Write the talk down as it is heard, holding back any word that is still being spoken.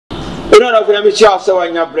Another for me, shall so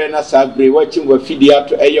on your brain as I agree watching what video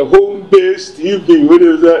to a home based TV. What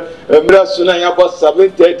is a Brasuna about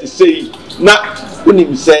 7:30 say, not when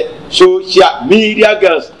him say, social media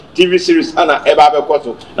girls. TV series ana eba be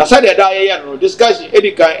kwaso na said the die no discussion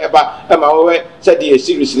any kind eba ema we said the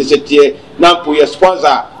series ni setie na mpo ye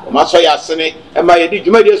sponsor o ma so ya sene ema ye di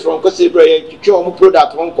dwuma dey from kwase bra ye twitwe o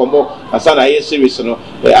product won komo asa na ye series no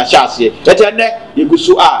ahyase ete ne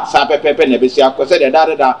yegusu a sa pepepe na be si akose the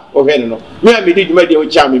da o hwe no me di dwuma dey o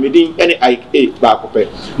cha me di any IA ba kope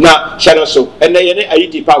na shadow so ene ye ne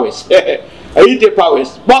IT powers IT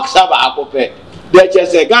powers boxer ba kope de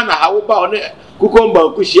chese Ghana ha wo ba o ne kukomba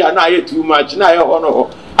kushia na aye too much na aye hono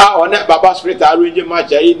one baba spirit arrange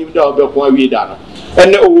match aye nim da obekon awie da no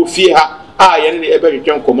ene owo fie ha ye ne ebe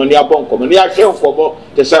twetwen komo ne abon komo ne ahwe nfobo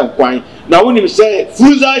te se nkwan na wonim se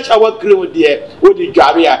fuza chawa krem de odi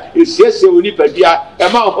dware a esiese oni padua e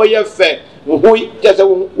ma ho ye fe ho te se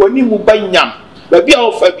woni mu banyam ba bia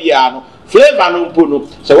wo fa bia no flavor no mpo no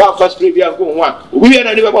se wa fa spray bia ko ho a obi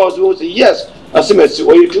na ne ba wo say yes asimesi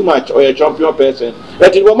or you too much or you champion person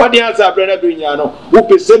that is what my answer brother brinya no wo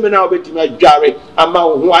pese me na obetimi adware ama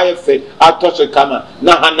ho ayefe atose kama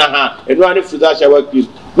na ha eno ane fuza shower cream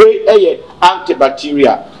we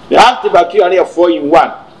antibacterial the antibacterial na 4 in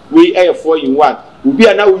 1 we 4 in 1 we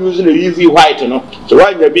are now using the UV white no so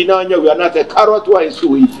why you be now we are not a carrot one so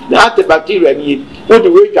we na antibacterial ni wo de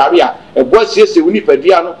we dware a e bo siese woni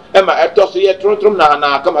padua no e ma etoso ye trontrom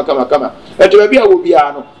na kama eto ba bia wo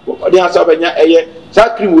bia no the answer benya eye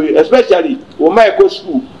that cream we especially wo my go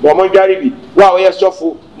school wo mo dware bi wa wo ye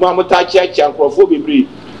sofo mo amota chia nkrofo bebre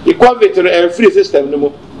the covid and free system no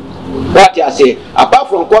mo what you say apart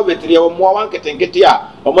from covid ye wo mo wan ketenkete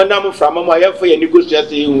a o mo nam from mo ye for ye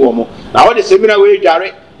negotiate yin wo mo na wo de seminar we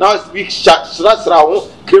dware now speak sra ho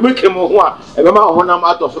krem ho a e be ma ho nam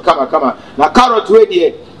atoso kama na carrot we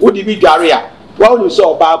de wo di bi dware a wa wo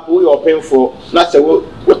so ba bo your painful na se wo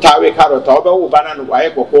tawe carrot o be wo banana wa ye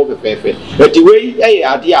kokko fefefe eti we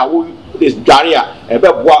ade a wo this dware a e be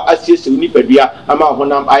boa asiese ni padua ama ho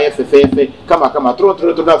nam aye fefefe kama tro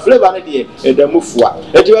na flavor ne de e da mufua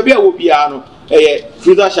eti ba bia wo bia no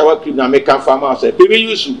freezer shower cream na make am farmer say baby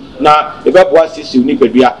use na e be boa asiese ni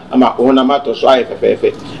padua ama ho nam atoso aye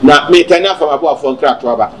fefefe na me tanya farmer bo afon krato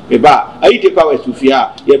aba me ba ayi de power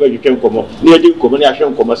sufia ye be twetwen komo ne de komo ne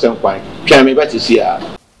ahwe komo senkwan twa me ba tisia.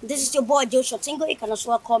 This is your boy Joshua Tingo. You can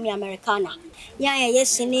also call me Americana.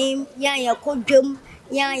 Yes name, kodum,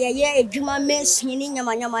 a juma mess,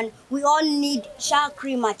 yaman. We all need shark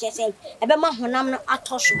cream at yourself. Ebema honam no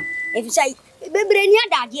atosho. If you say, baby, near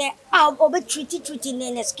that, I'll over treaty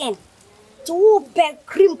in the skin. To beg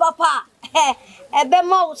cream papa.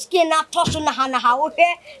 Ebema skin atosho na hana how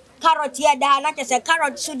carrot here, not as a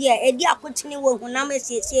carrot so dear, a dear continue honam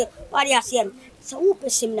say, what you say. So whoop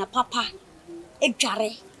na papa. A jare.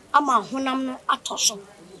 Ama honam no atoso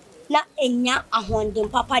na enya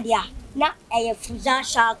ahondem papa dia na eye fuza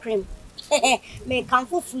sha cream me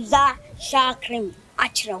kanfo fuza sha cream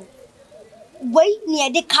achrew boy ne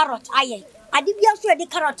de carrot aye ade bia so de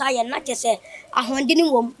carrot aye na tese ahonde ni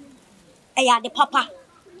wom eye ade papa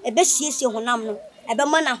ebe siesie honam no ebe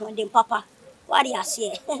ma na ahondem papa wari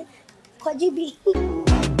ase kwajibi.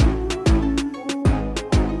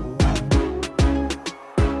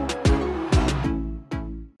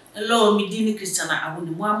 Hello, Midini Christiana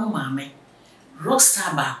Awuni Mwamu Mame.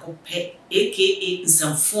 Rockstar ba kope aka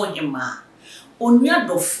Nsamfo Hema. Onua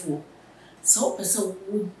dofo. So pese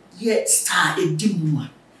wo ye star edimu.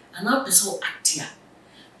 Ana pese wo actia.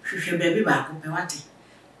 Hwehwe baby ba kope wate.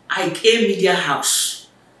 IK Media House.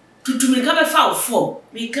 Tutumi ka be fa wo form.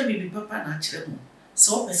 Me ka bibi papa na kire mo.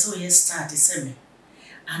 So pese wo ye star de seme.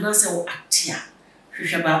 Ana se wo actia.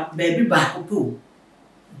 Hwehwe ba baby ba kope wo.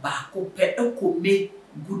 Ba kope ekome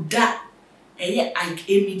Guda eye IK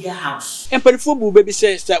Media House. Emperifo bu baby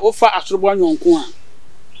says that ofa asrobo anyonko a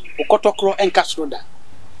okotokro enkasroda.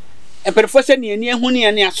 Emperifo se ne ani ehu ne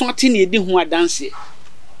ane asonte ne edi hu adanse.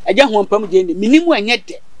 Eja hu ampam je ne minimu anye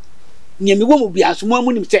de. Ne mi wo mu bia so mu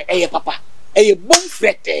amunim se eye papa. Eye bom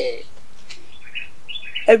frete.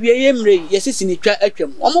 Awie yemre yesisi ni twa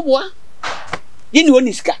atwam. Omoboa. Yi ni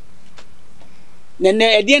oniska.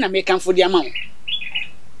 Nene ede na mekanfo de ama wo.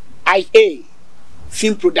 IA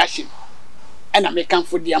film production and American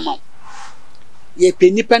for the amount. Ye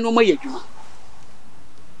penny pen no more yaduma.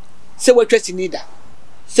 So what trust in neither.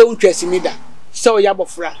 So interest in neither. So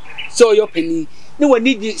yabofra. So your penny. No one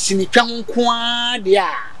need sinitran kwa dia.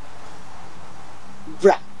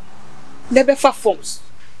 Bra. Never far forms.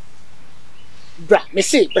 Bra, me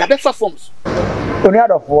say, bra befa forms. Only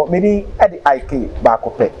out of what maybe at the IK back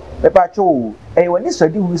up. Ebacho, when this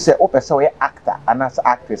ready who say, Opesa, actor, and as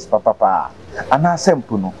actress, papa, and as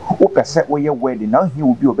simple, no, Opesa, where your wedding, now he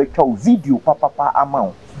will be a better video, papa,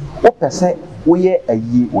 amount. Opesa, where a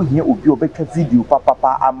year, we hear will be a better video,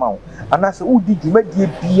 papa, amount. And as who did you make the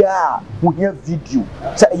PR, who hear video,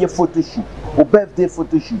 say a photo shoot, or birthday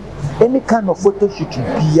photo shoot, any kind of photo shoot,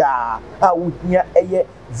 PR, I would hear a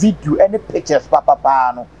video, any pictures,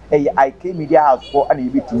 papa, no. IK Media House for an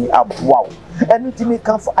EBT wow. Anything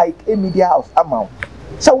come for IK Media House amount.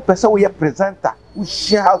 So, person we a presenter who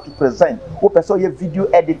share how to present, who person a video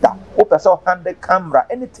editor, who person handle camera,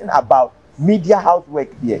 anything about media house work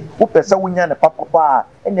there. Who person we a papa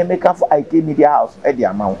and they make up for IK Media House at the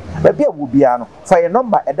amount. But there will be an for a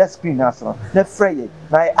number at the screen national. The fray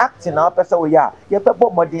now acting now person we are. Your people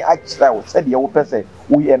more than actually said the old person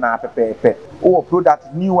we are not prepared. Oh,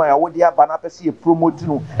 product new one. I would have banana see a promote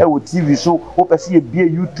no. TV show. Hope see a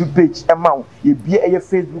YouTube page amount. You be a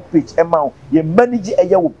Facebook page amount. You manage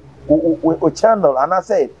a channel and I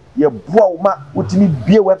said you bow ma. Would me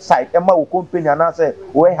be a website amount company and I say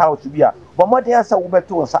warehouse to be a. But what they answer over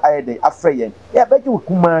to us a day afraid. Yeah, bet you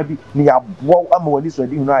come be near wow. I'm on this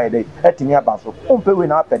wedding night day. At me about so. Pay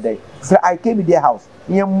when up a day. So I came to their house.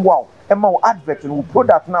 Yeah, wow. Emma advert no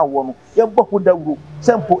product now one you bought the room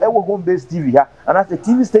simple home based TV here and as the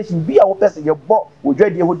TV station be our person you bought we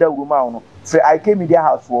dread the hotel room now so I came in their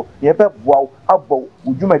house for you wow about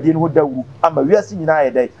would you my dear hotel room I'm a real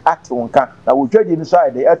senior day at one can that we dread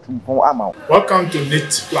inside the at amount. Welcome to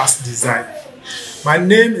Knit Plus Design. My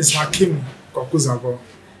name is Hakim Kokuzago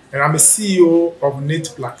and I'm a CEO of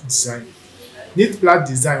Knit Plus Design. Knit Plus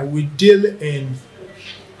Design we deal in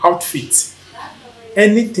outfits.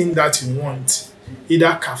 Anything that you want,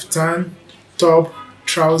 either kaftan, top,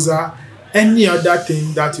 trouser, any other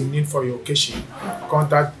thing that you need for your occasion,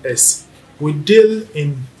 contact us. We deal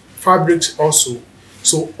in fabrics also.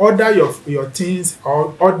 So order your things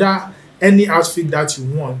or order any outfit that you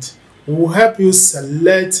want. We will help you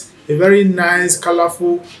select a very nice,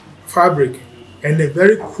 colorful fabric and a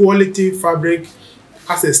very quality fabric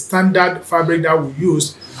as a standard fabric that we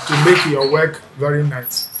use to make your work very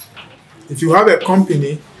nice. If you have a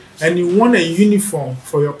company and you want a uniform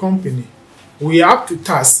for your company, we are up to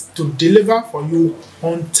task to deliver for you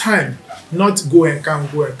on time, not go and come,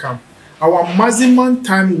 go and come. Our maximum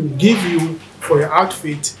time we give you for your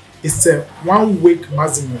outfit is a 1 week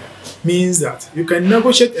maximum. Means that you can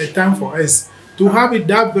negotiate a time for us to have it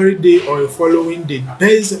that very day or the following day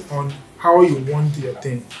based on how you want your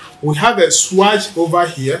thing. We have a swatch over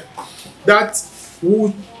here that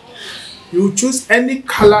will you choose any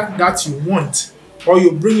color that you want, or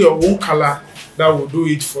you bring your own color that will do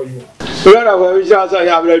it for you. Thank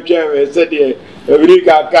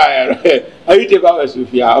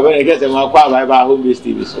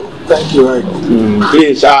you, right.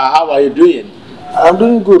 Please, how are you doing? I'm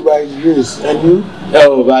doing good by grace, and you?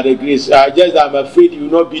 Oh, by the grace. Just I'm afraid you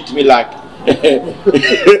will not beat me like.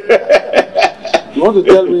 You want to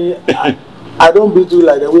tell me I don't beat you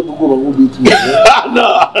like the way people who beat me.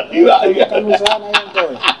 No, you are.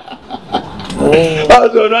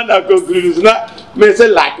 Also, not conclusion. Not me say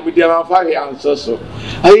like with them family and so.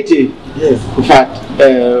 Haiti. Yes. In fact,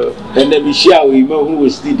 and then we share with me who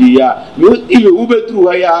was study here. You Uber through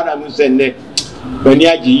here and I'm saying when you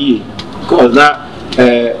are because now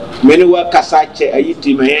many work casache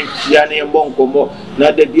Haiti my Chiane and Bonkomo.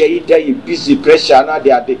 Now that they are busy pressure now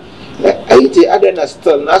they are. Haiti other than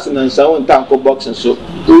still nothing and so on tanko box and so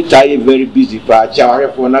which are very busy for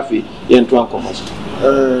shower for nothing in commerce.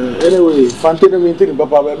 Anyway, Fante meeting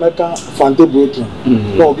Papa American Fante broken.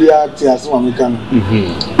 No be at as American.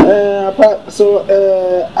 So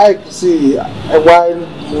I see why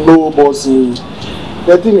no boss.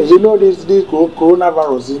 The thing is, you know this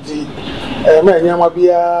coronavirus man yama be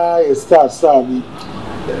a star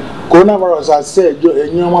coronavirus I said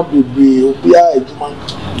yama be obia ejuma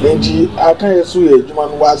enti aka yesu ejuma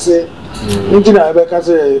no wase enti na be ka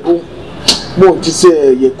say mo ti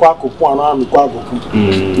say ye kwa akoko ana mi kwa akoko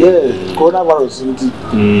yeah coronavirus enti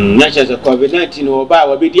na che COVID-19 o ba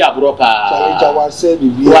wa be di abro pa challenge wase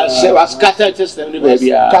bibi was scatter system ni baby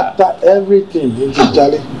scatter everything enti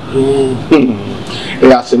challenge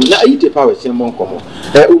yes na IT powers en mon komo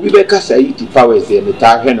obi be kasa IT powers there ni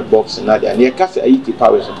ta hwe no box na dia na kasa IT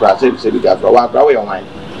powers process se bi ga wa bra we online.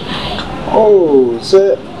 Oh,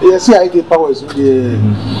 so yes, I get powers with the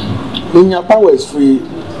Minya powers free.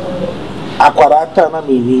 Aquarata na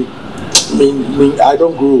me I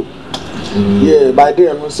don't grow. Yeah, by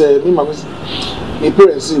then I say me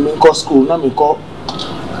parents see me go school na me go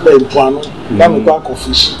Bentuano na me go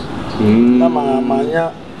fish. Na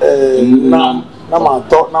manya na ma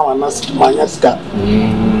talk na ma sika.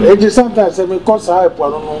 It is sometimes I cause help I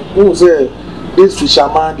don't know who say this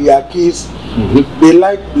fisherman their kids they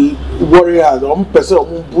like the warriors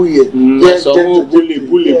person bully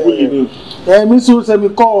bully. Me so say me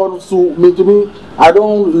call so me to me I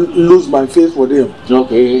don't lose my face for them.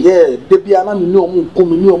 Okay. Yeah, they be ana me ni omu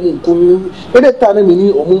nkum anytime me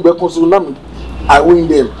ni omu be consul na me I win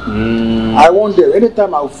them. I want them.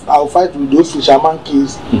 Anytime I'll fight with those fisherman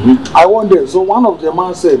kids, I want them. So one of the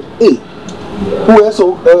man said, hey, who else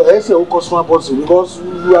customer person because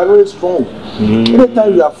you are very strong.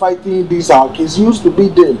 Anytime you are fighting these our kids, you used to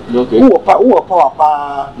beat them. Okay. Who are power?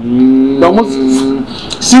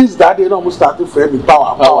 Since that day, almost started framing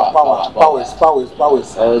powers.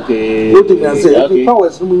 Okay. What thing I say? Okay.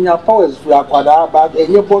 Powers for Aquada, but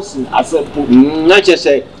any person as a not just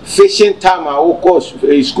say fishing time. I will call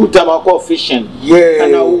school time. I call fishing. Yeah.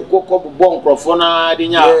 And I will call bon crofona.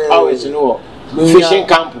 Dinya powers no. Fishing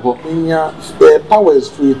camp. Powers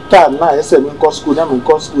free time now. I say me call school. Na me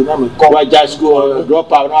call school. Na me call. Why just go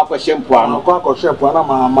drop out? Na question po. Na call shampoo. Na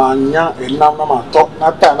ma nya enam na ma talk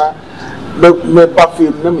na ta na me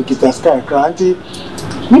perfume na me kita sky cranty.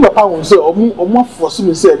 Me papa won say omo force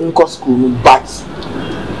me say me call school but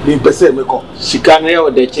me person me call. Sikane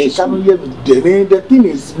or the change. The thing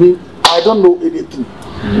is me I don't know anything.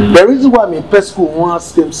 The reason why me pay school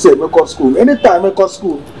once them say me call school. Anytime me call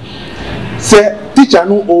school. Say teacher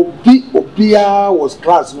no obia was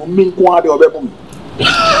class no me kwa de obebum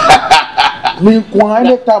me kwa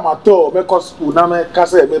anytime at all me call school na me ka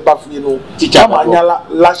say me bafi no teacher manyala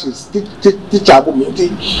lashes teacher go me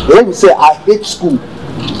let me say I hate school.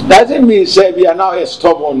 Doesn't mean say we are now a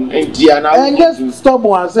stubborn and just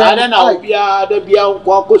stubborn and say I don't know there be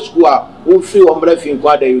kwa school who feel ombre fin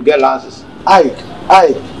kwa there you get lances. I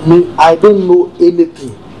don't know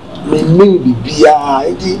anything. Me be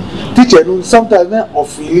teacher no sometimes I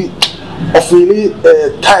feel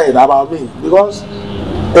tired about me because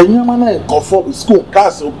any man I conform school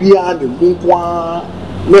class will be and me kwa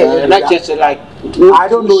not just like I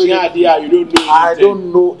don't know anything. I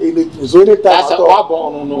don't know anything. So anytime that's a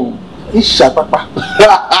wabon no. Isha papa.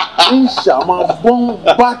 Isha ma bon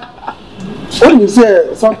but when you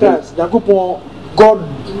say sometimes God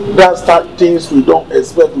does things we don't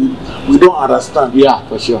expect, we don't understand. Yeah,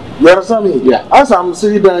 for sure. You understand me? Yeah. As I'm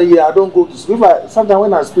sitting down here, I don't go to school. Sometimes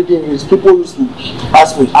when I speak English, people used to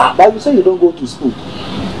ask me, but you say you don't go to school.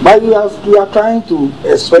 But you are trying to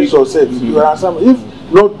express yourself. You understand me? If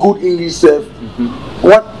not good English self,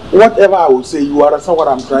 whatever I will say, you understand what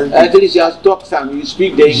I'm trying to at least you have talked some, you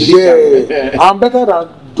speak the English. Yeah. I'm better than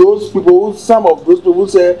those people, some of those people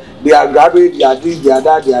say they are graduate, they are this, they are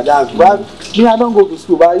that, they are that. But me, I don't go to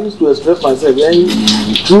school, but I used to express myself. And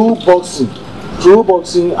through boxing,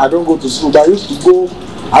 I don't go to school, but I used to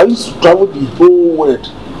travel the whole world.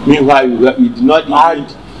 Meanwhile, you did not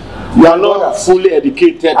you are not fully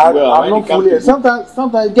educated. I'm not fully.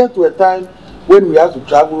 Sometimes get to a time when we have to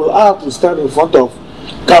travel, I have to stand in front of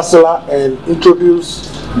counselor and introduce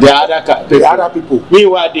the other people.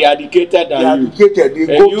 Meanwhile, they are educated than They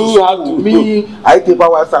go to school. Me, I take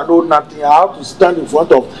powers and know nothing. I have to stand in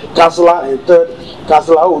front of counselor and third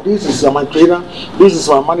counselor. Oh, this is my trainer. This is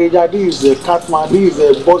my manager. This is the catman. This is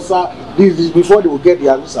the bosser. This is before they will get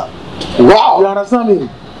their visa. Wow. You understand me?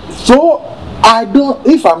 So I don't.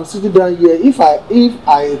 If I'm sitting down here, if I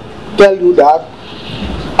tell you that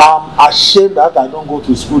I'm ashamed that I don't go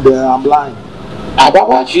to school, then I'm lying. About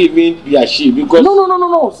what you mean be ashamed? Because no.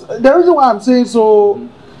 The reason why I'm saying so,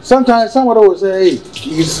 sometimes somebody will say, hey,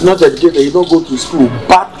 he's not educated, he don't go to school.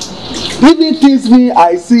 But even things me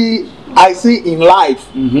I see in life.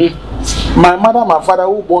 My mother, my father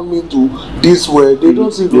who born me to this world, they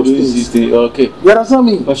don't see those things. Okay. You understand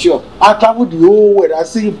me? For sure. I travel the whole world. I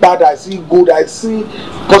see bad, I see good, I see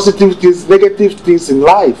positive things, negative things in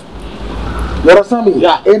life. You understand me?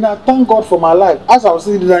 Yeah. And I thank God for my life. As I'm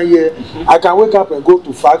sitting down here, I can wake up and go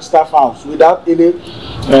to Flagstaff House without any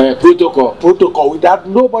protocol. Without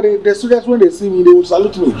nobody. The students, when they see me, they will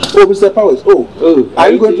salute me. Oh, Mr. Powers. Oh,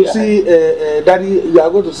 are you going to see Daddy? You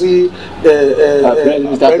are going to see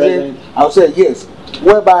President? I'll say yes.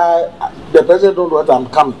 Whereby the president don't know what I'm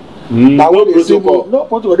coming. No protocol. No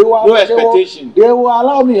protocol. No expectation. They will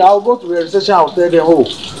allow me. I'll go to the reception. I'll tell them, oh,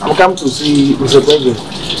 I'm coming to see Mr. President.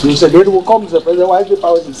 They said they will come, Mr. President. Why is the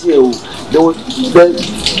Powers is here? The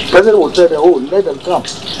president will tell them, oh, let them come.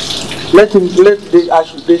 They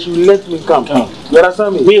should let me come. You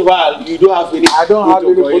understand me? Meanwhile, you don't have any. I don't have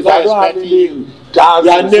any.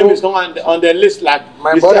 Your name is not on the list. Like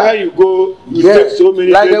my this brother, time you go, you yeah, take so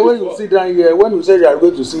many. like the way you sit down here, when you say you are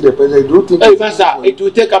going to see the president, do you think? Hey, sir, it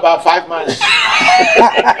will take about 5 months.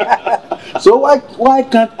 So why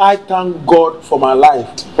can't I thank God for my life?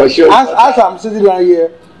 For sure. As I'm sitting down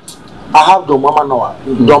here, I have Don Mama Noah.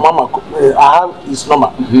 Don Mama, I have his number.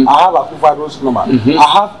 I have Akufado's number. I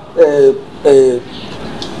have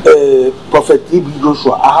Prophet T.B.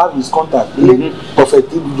 Joshua. I have his contact. Prophet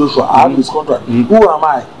T.B. Joshua. I have his contact. Who am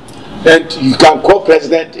I? And you can call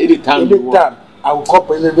president anytime you want. I will call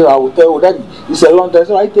president. I will tell you that it's a long time.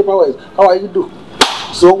 So I take powers. How are you do?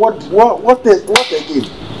 So what again?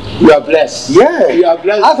 You are blessed. Yeah. You are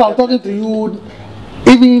blessed. As I'm talking to you,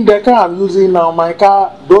 even the car I'm using now, my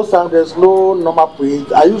car, those times there's no number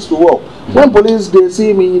plate. I used to walk. When police they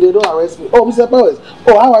see me, they don't arrest me. Oh, Mr. Powers.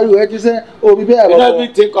 Oh, how are you? You say, oh, be there. You don't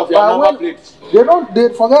even take off your number plate. They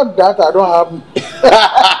forget that I don't have.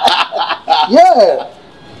 Yeah.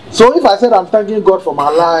 So if I said I'm thanking God for my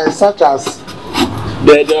life, such as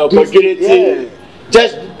the opportunity,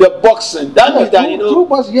 just the boxing. That means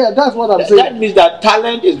that that's what I'm saying. That means that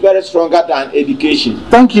talent is very stronger than education.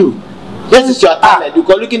 Thank you. This is your talent.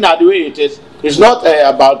 Because looking at the way it is, it's not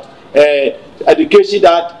about education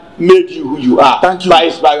that made you who you are. Thank you. But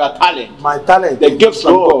it's by your talent. My talent. The gifts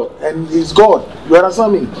from God. And it's God. You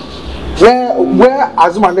understand me? Where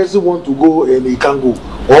Azumanesi want to go and he can go,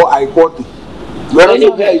 or I quote it.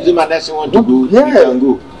 Anywhere Azumanesi want to go, he can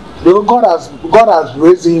go. Because God has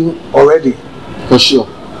raised him already. For sure.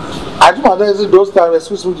 Azumanesi those times,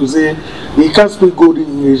 excuse me to say, he can't speak good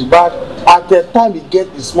English, but at the time he get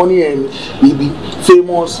his money and he be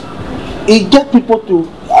famous, he get people to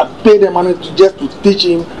pay the money to teach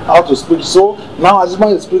him how to speak. So now Azuma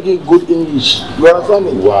is speaking good English. You understand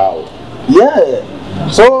me? Wow. Yeah.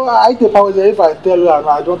 So I take power. If I tell you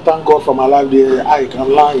I don't thank God for my life, I can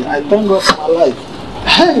lie. I thank God for my life.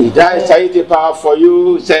 Hey, that is a power for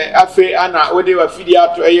you. Say, Afe Anna, what they were feeding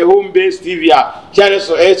out to a home-based TV. Channel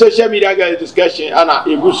so a social media discussion. Anna,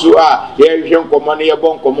 Ibusu, here you come money, a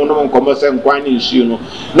bon common commerce and quine you know.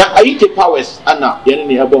 Now, I eat powers, Anna,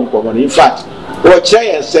 Yanni, a bon common. In fact, what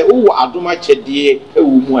say and say, oh, I do my cheddie, a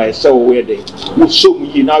woman, so wedding. Who show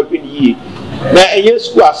me now in ye. Now, a year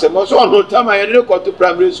school, I said, most on no time I didn't go to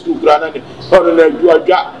primary school, granted, or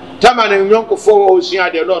the Taman and young for Ocean,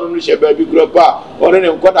 they don't know baby group, or any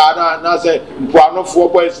Kodana, and I said, one of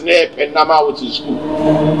 4 boys nap and Nama to school.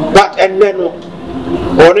 But and then,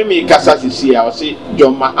 only me Casasi, I'll see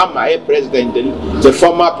John Mahama, president, the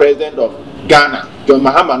former president of Ghana, John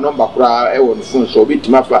Mahama, number cry on the phone, so bit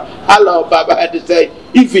Mafa. Hello, Baba had to say,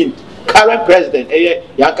 even current president,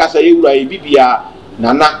 Yankasa, Bibia,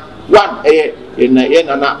 Nana, one, in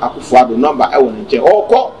Nana Akufado number, I want to all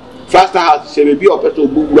call. First house, she will be up to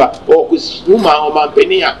Bugua or Kusuma or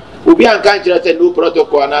Mampenia. Will be unconscious no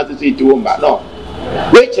protocol and to see to Umba. No.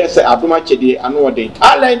 Which is Abumachedi and what the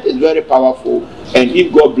talent is very powerful. And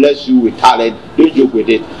if God bless you with talent, don't joke with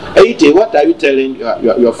it. Aite, what are you telling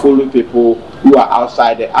your following people who are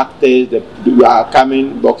outside, the actors, the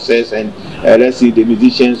coming boxers, and let's see, the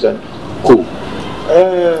musicians and cool?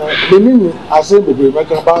 Meaning, I say,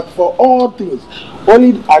 but for all things,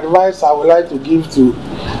 only advice I would like to give to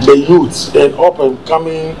the youths and up and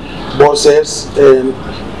coming bosses, and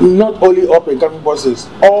not only up and coming bosses,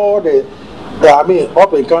 all the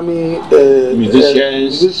up and coming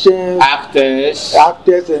musicians, actors,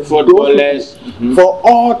 and footballers. For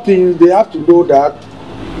all things, they have to know that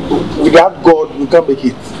without God, you can't make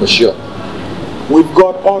it. For sure. With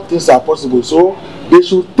God, all things are possible. So they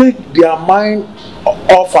should take their mind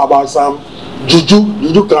off about some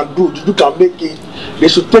juju can do, juju can make it. They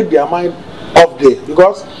should take their mind off there,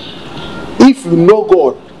 because if you know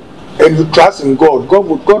God and you trust in God, God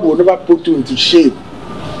will never put you into shame.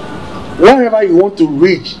 Wherever you want to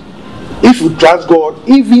reach, if you trust God,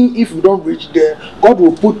 even if you don't reach there, God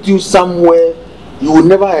will put you somewhere you will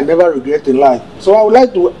never and never regret in life. So I would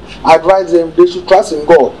like to advise them, they should trust in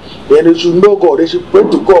God and they should know God. They should pray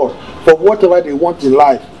to God for whatever they want in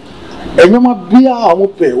life. And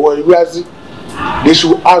they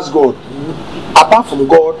should ask God. Apart from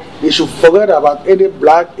God, they should forget about any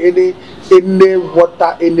blood, any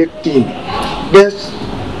water, anything. Just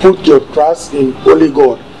put your trust in only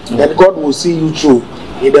God, and God will see you through.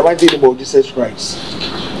 In the mighty name of Jesus Christ,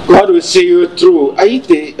 God will see you through.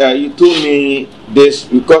 You told me this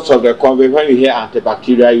because of the conversation. When you hear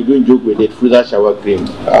antibacterial, you don't joke with it. Fruit shower cream.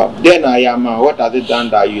 Then I am. What has it done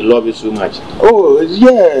that you love it so much? Oh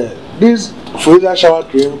yeah. This Freezer shower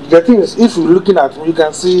cream. The thing is, if you're looking at me, you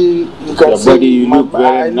can see your body. You look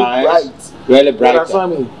very nice, bright, really bright.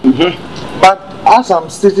 But as I'm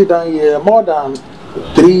sitting down here, more than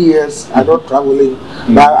 3 years I don't traveling,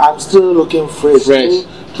 but I'm still looking fresh.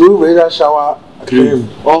 Through razor shower cream.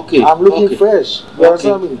 Okay. I'm looking fresh. You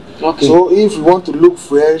understand me? Okay. So if you want to look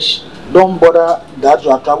fresh, don't bother that you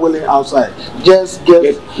are traveling outside. Just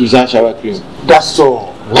get razor shower cream. That's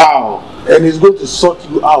all. Wow. And it's going to sort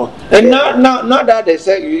you out. And now that they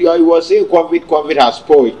say you were saying COVID has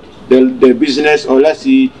spoiled the business, or let's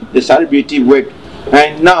see the celebrity work,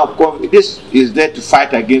 and now this is there to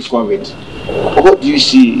fight against COVID. What do you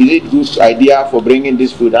see? Is it good idea for bringing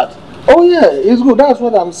this food out? Oh yeah, it's good. That's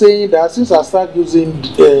what I'm saying. That since I start using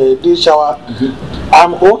this shower,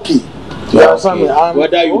 I'm okay. You understand me?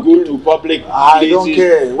 Whether you go to public places, I don't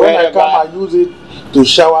care. When I come, I use it to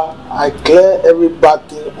shower. I clear every bad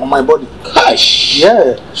thing on my body. Gosh.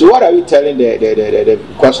 Yeah. So what are you telling the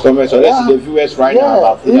customers, or let's say the viewers right now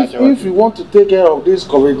about food shower? If you want to take care of this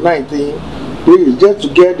COVID-19, please just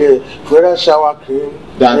to get the Freda shower cream,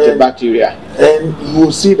 the antibacterial, and you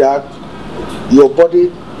will see that your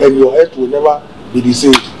body and your health will never be the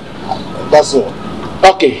same. That's all.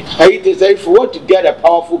 Okay, if you want to get a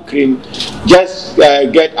powerful cream, just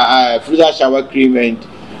get a Freda shower cream, and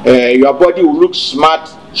your body will look smart,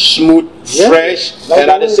 smooth, fresh, and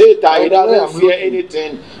at the same time, it doesn't fear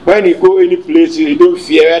anything. When you go any places, you don't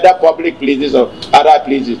fear other public places or other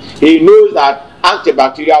places. He knows that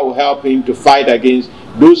antibacterial will help him to fight against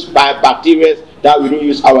those bacteria that we don't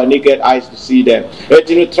use our naked eyes to see them. And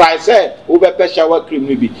you try say, over shower cream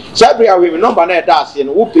maybe. So every we number na that's you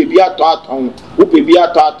know, who be and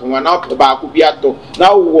now tobacco be ato.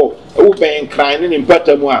 Now who be crying in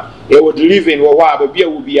Petamua, it would live in Wawa, be a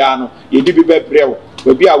Wubiano, you did be brave.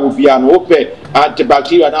 Maybe I will be an open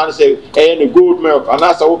antibacterial and answer a good milk, and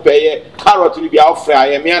as I will pay carrot to be out fry,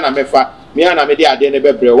 and Miana Mefa, Miana Media, then a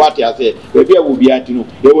bebre, what I say, maybe I will be at you.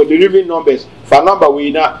 They were delivering numbers for number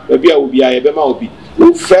winner, maybe I will be a Bema will be.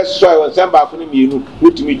 Who fresh soil and some back on me,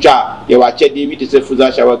 who to me jar, you are check David is a full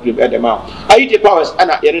shower cream at the mouth. I eat the powers and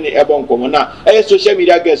I any ebon common now. A social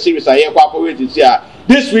media get serious, I am cooperating here.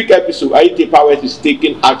 This week episode, IT Powers is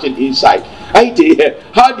taking action inside. IT,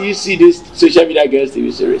 how do you see this social media girls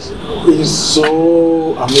TV series? It's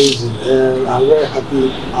so amazing, and I'm very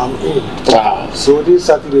happy I'm in. Wow. So this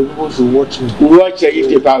Saturday, people should watch me. Watch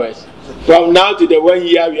IT Powers. From now to the 1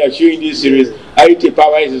 year we are showing this series, IT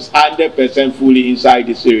Powers is 100% fully inside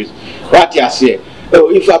the series. What you say? Oh,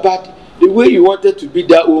 if about the way you wanted to be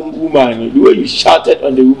that woman, the way you shouted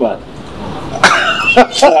on the woman.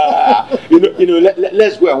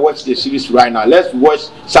 Let's go and watch the series right now. Let's watch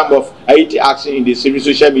some of IT action in the series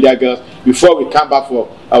Social Media Girls before we come back for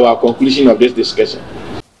our conclusion of this discussion.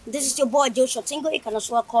 This is your boy Joshua Tingo. You can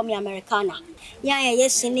also call me Americana.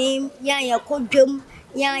 Yes, name. Kodum.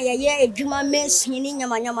 Juma miss.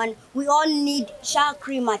 We all need shower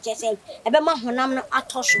cream. Ebema honam no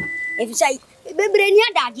atosho. If you say, baby,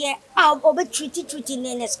 near I'll be treated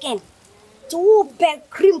in the skin. To beg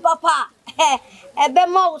cream papa.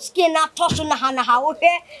 Ebema skin atosho na hana ha.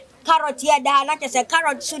 Carrot here, that is a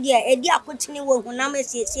carrot so dear. A dear continue when I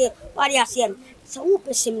say, what I say. So who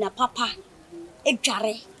person na papa? A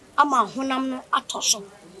jare. Ama honam no atosho.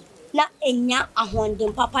 Na enya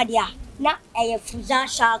ahondem papa dia. Na eye fuza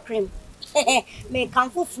shower cream. Me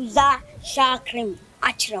kanfo fuza shower cream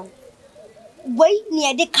achro. Wey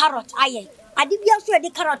near the carrot aye. Adi bia so the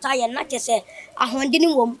carrot aye na say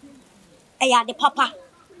ahondem wom. Eya de papa.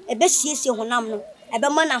 Ebe siesie honam no. Ebe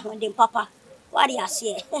ma na ahondem papa. What do you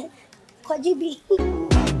say? Could you be?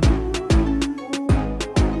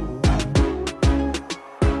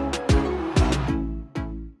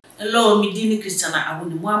 Hello, Midini Christiana, I will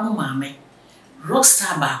be Mame.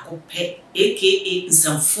 Rockstar Bako Pet, aka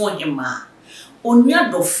Zamfonema.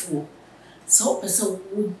 Onya dofu. So, person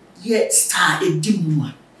would yet star a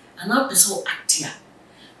dimuma. And now, person actia.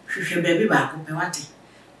 She baby Bako Pewati.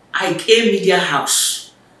 I came media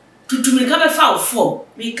house. To make up a foul form,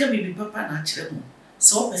 make a baby papa natural.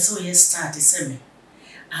 So, person yes start to send me.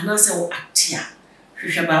 And I say, actia.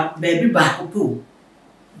 She about baby Bako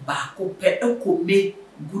Bako Pet, a could make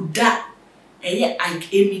good that. I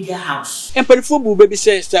media house. And Perifubu baby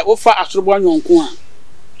says that offer Astroban Yonkua,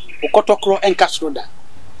 Okotokro and Castroda.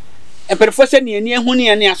 And Perifosa near Huni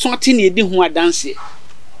and near Sontin, you didn't want dance.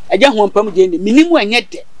 I just want Pamjane, minimum and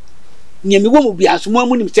yet. Near me won't be as one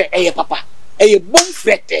woman say, eh, papa, eh, bomb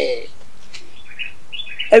fete.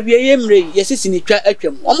 Every emre, yes, it's in the trap at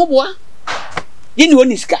your Omoboa. You know,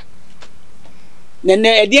 Niska. Then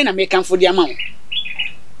a dinner may come for the amount.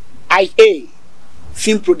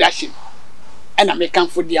 Film production. And I make come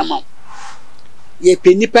for the amount. Ye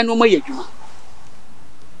penny pen no more yajuma.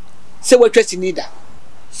 So what trust in neither.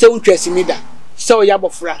 So trust in neither. So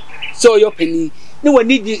yabofra. So your penny. ne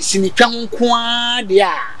wani di sinitwa ho kwa de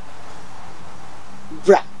a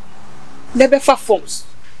bra na be fa forms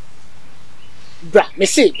bra me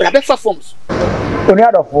say bra be fa forms oni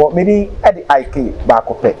adofo me di edi IK ba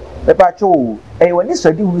ko pe be ba cho wani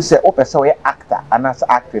sadi hu se o pese we actor anas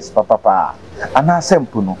actress papa ana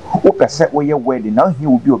sempu no o pese we ye wedding na hi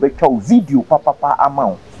obi obetwa video papa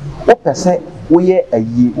amount o pese we ye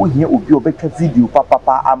ayi o hi obi obetwa video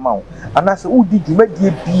papa amount ana se udi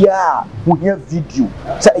dwumadie bia o hi video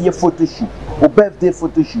se ye photo shoot o birthday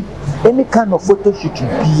photo shoot any kind of photo shoot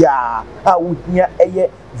bia a o hi eye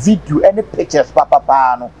video any pictures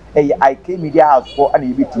papa no IK Media House for an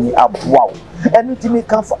ebitini aboa and timi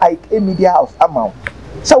come for IK Media House amount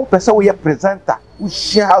so person we presenter we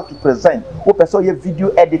share how to present we person we video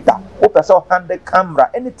editor we person handle camera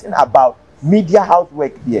anything about media house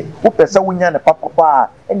work there we person we nya na papa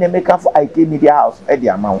and make come for IK Media House the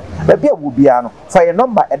amount be a will be no for your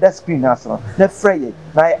number at the screen as no na frey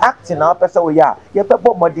na acting na person we ya ye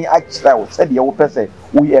pebo modern actual said the we person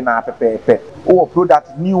we na pepe o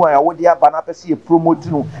product new one wo dia ba na pese e promote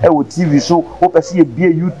no e wo TV so wo pese e bie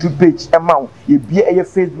YouTube page e ma ye bie e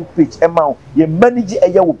Facebook page e ma ye manage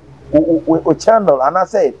e ye wo channel and I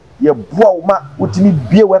say ye boa ma utimi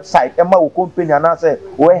bie website e ma wo company and I say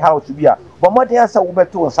warehouse bia but more than say wo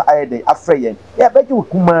beto nsa ayede afreyen ye beje wo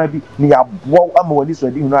kuma bi ni ya boa ama wani so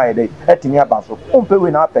di hu ayede etimi aba so ompe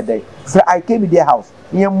we na apede say IK Media House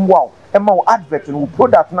ye mwa Emma advert no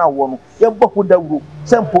product na wo no ye bo hodawuro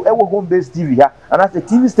sample e wo home based TV ha and as a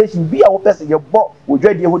TV station be a wo person ye bo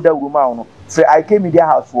odwade hodawuro ma no free IK Media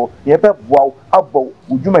House for ye pe boa abo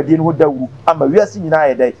odwumade no hodawuro ama wiase nyina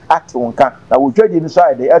ye dai ate wonka na odwade no so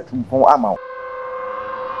ye dai atumpon ama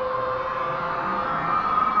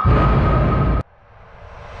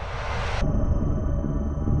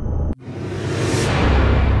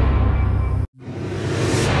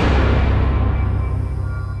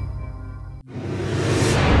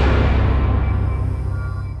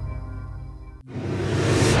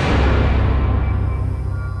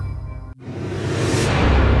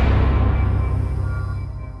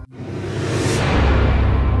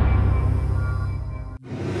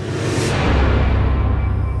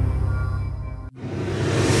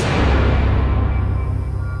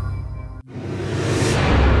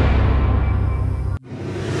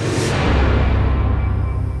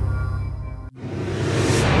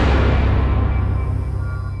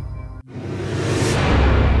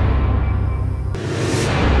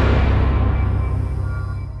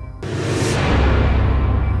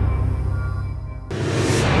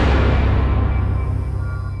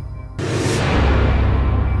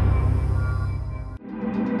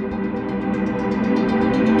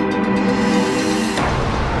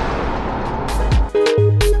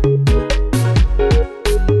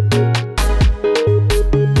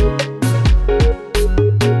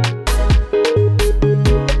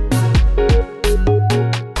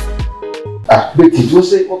Betty, you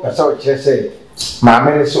say, what person just say, my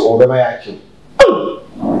man is over my action.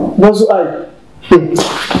 Was I?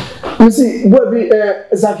 You see, what be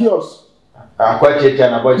Zacchaeus? I quite take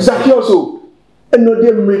an about Zacchaeus, and no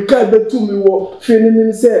dem regard to me what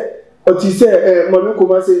feeling say, or to say,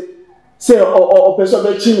 Manuko say, or person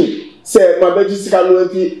that chimney, say, my Jessica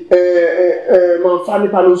Loyalty, my family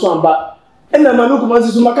Paluso, but and the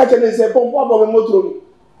Manuko to my catcher and say, Pompa Motor.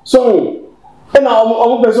 So, and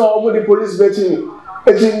I'm person over the police betting.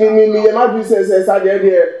 Me, and my business says, I did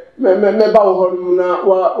here. Me bawo na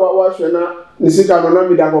wa hwe na nisika no na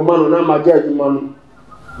mi da go man na ma judge man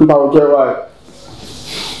mba o je wa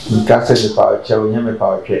nka se de pa che o nyame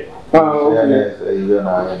pa o che you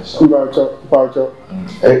na so pa cho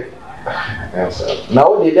na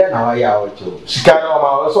o de na wa ya o che sika no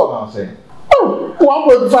ma o so ma say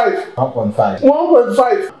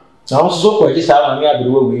 1.5 na o so ko ji sala mi abiri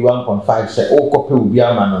we 1.5 say o ko pe obi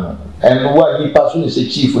ama no and what ni pasu ni se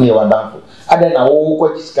chief ni wa danfo ada na wo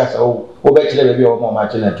ko discuss o be kire be o ma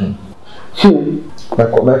kire tun me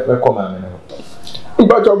ko ma me no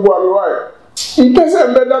ba cho bo ami wa intese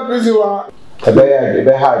mbe da busy wa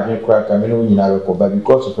be ha adwen kra ka me no nyina be ko ba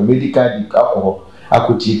because of a medical alcohol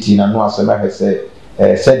akotiti na no asema he say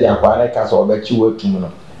said the akwara ka so be chi watum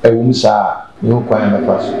no e wo mu sa me ko ya me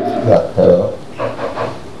pasu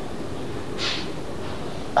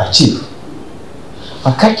achieve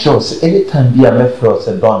I catch yours anytime be a method of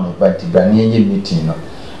don but the Ghanaian meeting.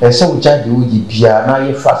 And so we charge you be a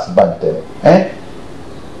now fast banter.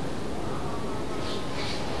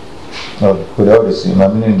 No, could all the same.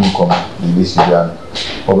 I'm in the comment. This is over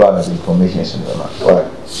the information.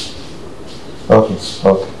 Okay.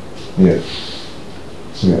 Yeah.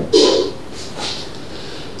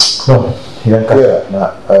 Oh, yeah.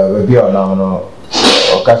 Now, we be on now.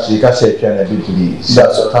 okasi ka say twa na bibili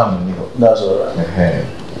that's all time ni ho That's all right.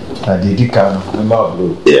 na di kan no ma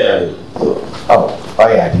bro Yeah. oh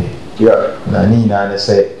yeah Yeah. na ni na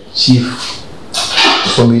say chief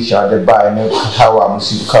information the buy ne how am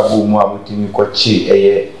si ka bo mu amutimi ko chi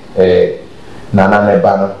nana ne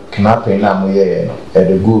ba no knape na mo ye no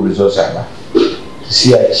the good resource aba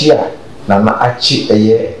si achia nana achi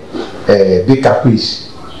big caprice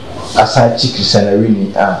asa chi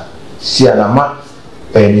Christianity si anama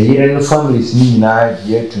ne yire no families ni na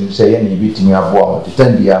ye tun say ye ne bitimi aboa mo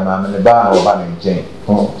tetan bia ma me ba na oba ne nchen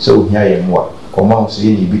so ohia ye mo koma so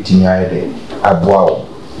ye ne bitimi ayede aboa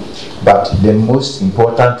but the most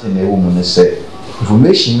important thing a woman say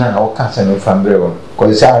information na o ka say no family one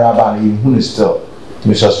cause say araba na you who still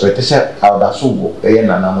me suspect say awda so go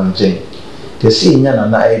na na mo nchen te see nya na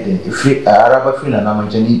na ayede if araba free na na mo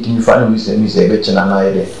nchen itimi fa na we say be chena na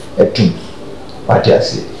ayede etum what you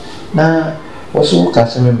say na also ka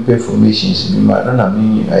say me information bi ma na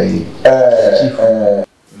me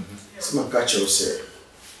Sma catch you say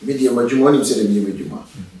media majuma ni say the media majuma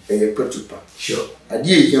petupa sure ade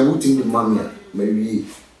e yan mutin di mamia ma wi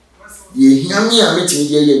ye hiami a meeting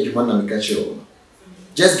dey ye adwuma na me catch you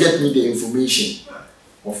just get me the information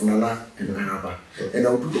of Nana and Araba and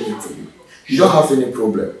I'll do the work for you. You don't have any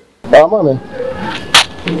problem. Mama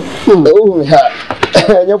oh ha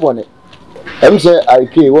nya bone em say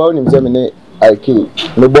IK well nim say me IK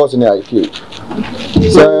me boss ni IK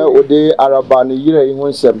say ode Araba ni yire yi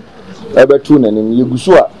honsem ebetu nanim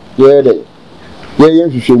yegusu a ye dey ye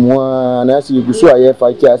nhwehwemu na say yegusu a ye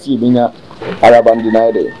fight asi binya Araba ndi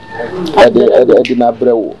na dey ede na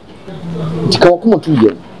brewo tika ko tu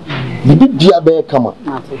ye bibi bia be kama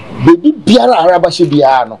bibi biara Araba hye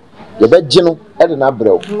bia no ye be gye no ede na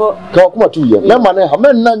brewo ka ko tu ye me ma na ha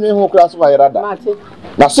me na nwe ho kra so fa yerada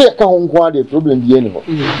na say ka ho nko ade problem bi eni ho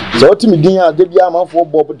so otimi din a de bia amafo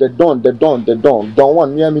bob the don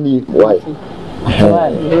one me amini why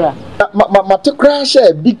ma te crash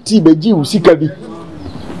big T beji usika bi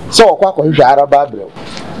so kwa hwehwe Araba brewo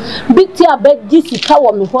big T abeji sika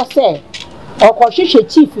wo me ho say okohwehwe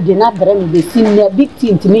chief de na bre me be sin na big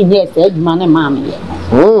T ntimi nye say adwuma ne ma me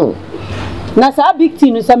na sa big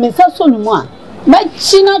T no se me sa so no mu a ma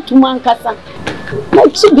china tuma nkasa na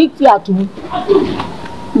chi big T atu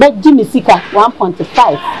beji me sika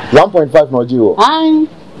 1.5 no jiwo ai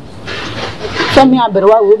so me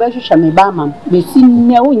aberwa wo be hwehwe me ba mam be sin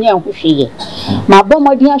na wo nya hwehwe ma bo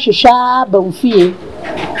modi ahwehwa ba mfie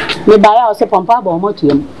me ba ya o se pompa ba mo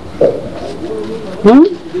tuem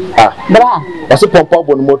bra wasi pompa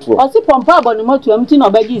bo no moto wasi pompa bo no moto am ti no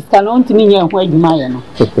beji sta no ntimi nya ho adwuma ye no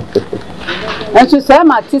enso se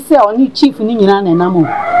ma ti se oni chief ni nyina na nam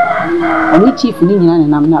oni chief ni nyina na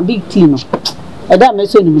nam na big T no e da me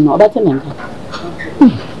so ni no obete me nka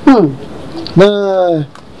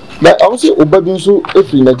na awsi obabi nso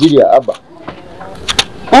efri Nigeria aba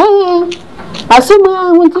asema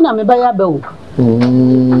hunti na me ba ya ba o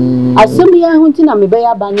asemi ya hunti na me be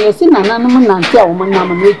ya ba ne se nananum nante a wo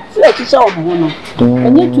nam me ti a kisa wo ho no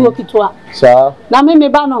enye tuo kitwa sa na me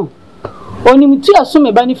ba no onim tu aso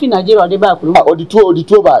me ba ni fi Nigeria ode ba kuro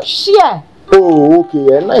odituo ba share oh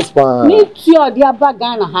okay nice pa ni tu ode aba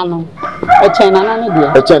Ghana ha no e chen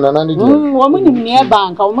nanane dia wo mo nim ne ba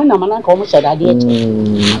nka wo mo nam na nka wo mo shadade e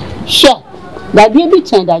chen share dade bi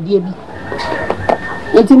chen dade bi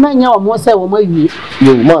enti manya wo mo se wo mawie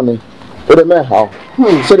yo mama ode me how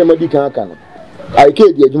so de madi kan aka no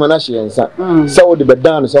IK di adwuma na hye ensa se wo de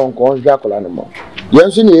bedan se won ko hwa akola no mo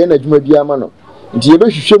yenso ne ye na adwuma bia ma no nti ye be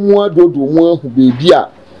hwehwe mu adodo mu ahu bebi a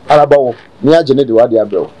Araba wo ne age ne de wade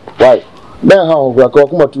abrew why me how hwa ko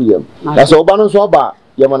kuma tu yem na se oba no so oba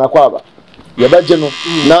ye mana kwa aba ye beje no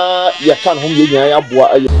na ye kan hom ye nyaa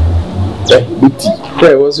aboa aye biti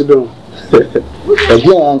Hey, what's it doing?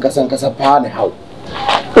 e ankasa pa ne how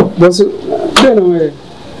What's it? Anyway.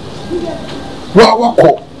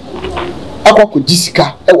 Akwa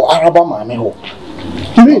jisika e wo Araba maame ho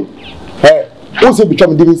me o se bitwa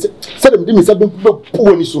me dimi se dem dimi se be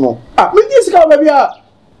puwo ni so no Me jisika baby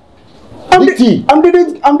I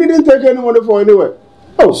didn't take any money for anywhere.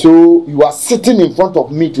 Oh, so you are sitting in front of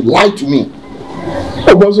me to lie to me.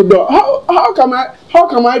 How can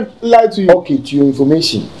I lie to you? Okay, to your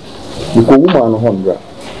information. You go woman on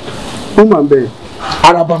Woman be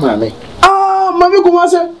Araba maame. Mami kuma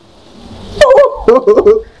say.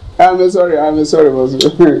 I'm sorry, boss.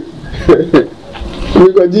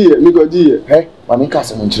 Niko ji. Mami ka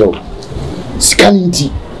se mo nchiro. Sika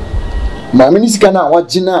nti. Mami ni sika na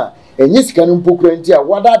wagina, enye sika no mpokura nti a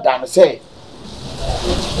wada dan say.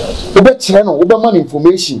 Obe kire no, obe man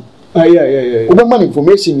information. Yeah. Obe man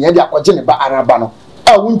information ye de akwaje ne ba Araba no.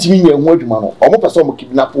 a wuntimi nya ho adwuma no omo pese omo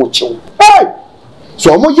kidnap o chew hey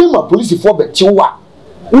so omo ye ma police for be chew a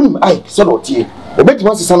unim ai so do tie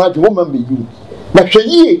obetima sesa na adwo ma meyu na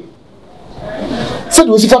hweyie se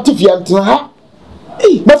do sifa tifia ntena ha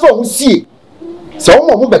na fa ho sie se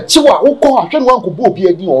omo be chew a wo ko ahwe no anko bo obi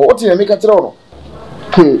adi o tie na me ka kire no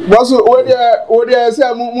Wasu wode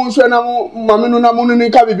say mu hwe na mu mame no na mu ni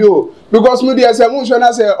ka bibi o because me dey say mu hwe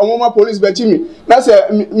na say omoma police be chi mi na say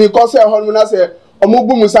mi ko say ho na say omo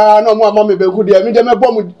bu mu sa na omo ama me be ku dey mi dey me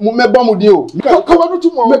bom mu dey o ka wa no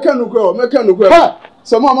tumo me ka no kro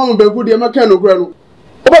so mo ama me be ku dey me ka no kro no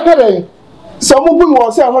o ba ka dey so omo bu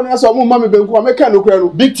mu say ho na say omo ma me be ku me ka no kro no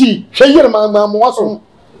big t hwe yere ma mo waso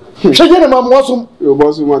Shagere ma mo wasum yo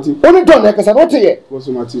bosu mati oni don e kasa wote ye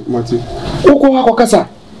bosu mati uko hako kasa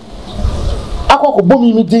akoko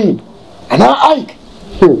bomi mi din ana Ike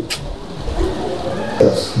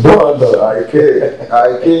Brother, I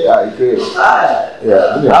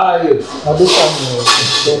yeah. How are you?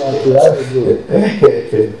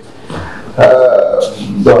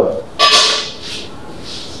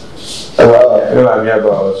 I'm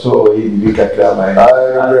about so he be kakra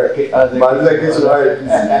my leg is right.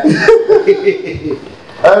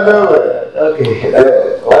 I know. Okay.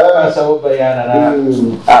 So bayana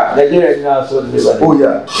Nigeria now so live. Oh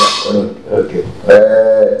yeah. Okay.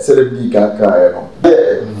 Celebrity kaka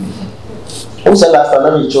also last time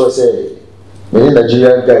I chose say many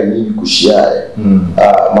Nigerian guy need to share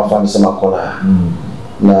my family sama kona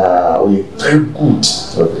na we very good.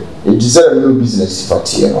 Okay. It deserve no business if I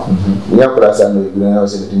tell you. We have class and we go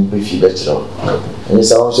say the brief better. And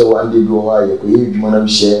it's also one day go why you man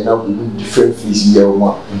share now we do different fees here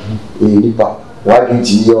one. Nipa why don't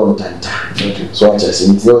you on time. So I just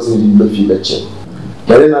say it also the brief better.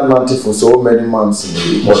 But then I'm not for so many months in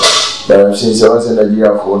the but there are since I was in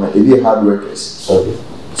Nigeria for they hard workers. Okay.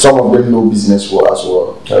 Some of them know business for as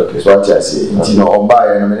well. Okay. So what I say, you know,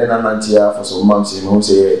 buy and I mean I'm not here for some months, you know,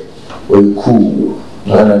 say well cool.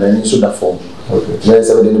 And then you should have form. Okay. Then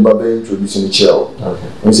somebody in the Bible introducing the chair. Okay.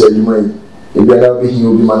 And say you may if you are not being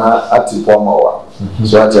you be man at the power.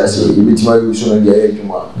 So what I say, you be tomorrow you should not get you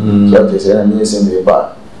man. So what I say, I mean send me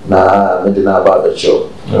back. Nah, me didn't about the show.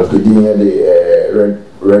 Okay. You didn't the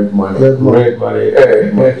red money. Red money.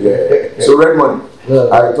 Yeah. So red money. Yeah.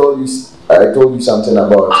 I told you something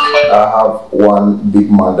about I have one big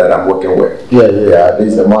man that I'm working with. Yeah.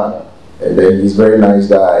 This is the man. And then he's very nice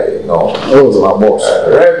guy, you know. He's my boss.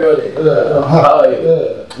 Very good. How are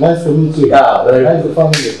you? Nice to meet you. Yeah, very nice to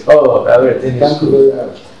family. Oh, everything. Thank you very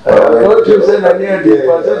much. Don't you say that near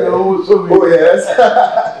Oh yes.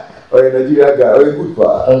 Oh, Nigeria guy, oh good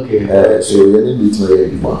part. Okay. So you need to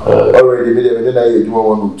marry already. Then I do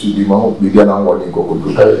want to be my home. We get on what you go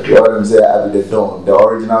do. What I'm saying, I be the Don, the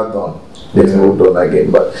original Don. There's no Don again,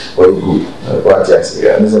 but very good. What I say,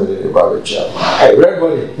 yeah, this is the barber shop. Hey,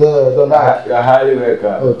 everybody. Yeah, you're highly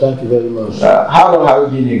welcome. Oh, thank you very much. How long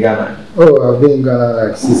have you been in Ghana? Oh, I've been in Ghana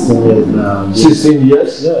like 16 years now. 16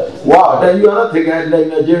 years? Yeah. Wow, then you are not a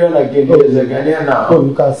Nigerian again. You're a Ghanaian now. Oh,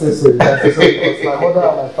 you can say so. Because my mother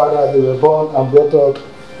and my father, they were born and brought up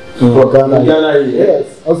for Ghana. Yes.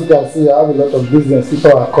 As you can see, I have a lot of business.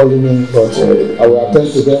 People are calling me, but I will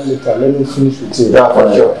attend to them later. Let me finish with you. Yeah,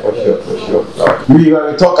 for sure.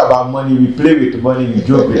 We talk about money, we play with money, we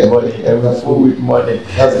joke with money, and we fool with money.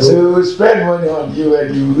 So we spend money on you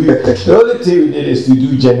and you win. The only thing we need is to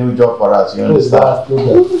do genuine job for us, you understand?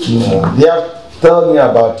 They have told me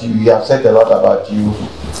about you, you have said a lot about you,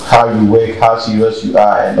 how you work, how serious you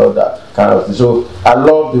are, and all that kind of thing. So I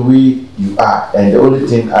love the way you are, and the only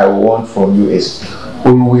thing I want from you is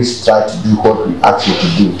always try to do what we ask you to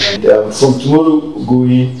do. From tomorrow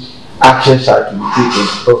going, actions are to be taken.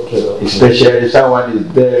 Okay. Especially if someone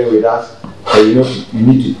is there with us, you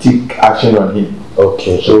need to take action on him.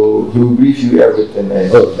 Okay. So he will brief you everything,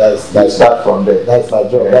 and that's start from there. That's my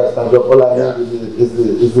job. That's my job. All I need is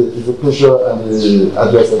the picture and the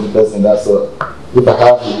address of the person. That's all. If I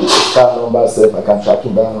have the car number, self, I can track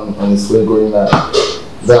him down on his way going there.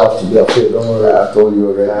 Don't have to be afraid. Don't worry. I told you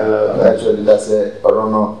already. Actually, that's it. I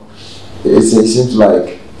don't know. It seems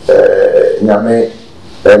like Nyame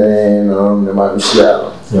and the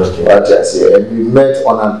Mabishia. Okay. What I say, and we met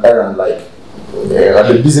on an errand like at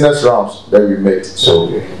the business rounds that we met. So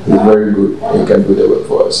he's very good. He can do the work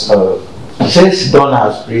for us. Since Don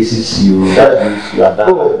has praises you, that means you are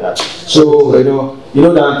done like that. So you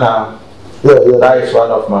know downtown. Yeah. That is one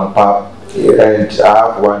of my pub, and I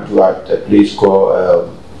have one too at a place called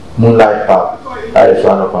Moonlight Pub. That is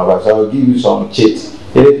one of my pubs. So I'll give you some chit.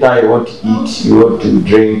 Anytime you want to eat, you want to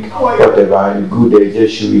drink, whatever, you go there,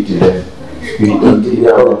 just show it to them. Okay.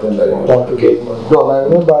 No, I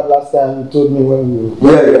remember last time you told me when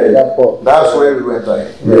we that's where we went.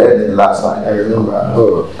 We had the last time. I remember.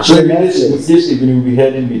 So this evening we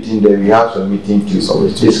had a meeting there. We have some meeting to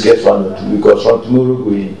discuss one or two because from tomorrow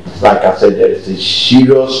we, like I said, there is a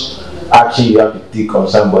serious action you have to take on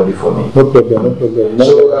somebody for me. No problem.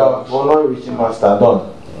 So for not reaching master done.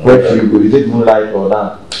 Where should you go? Is it Moonlight or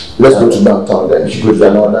that? Let's go to downtown then. Because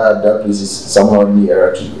that place is somehow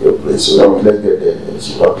nearer to your place. So let's get there.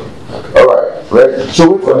 Okay. Alright. Right. So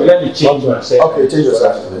wait for me. Let me change myself. Okay, change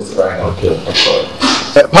yourself. Okay.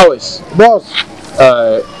 Powers. Boss.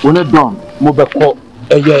 When it done, Mobeko.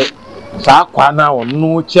 Saa kwa na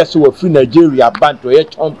onu chese wa free Nigeria band to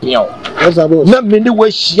champion. Yes, boss. Na me ne we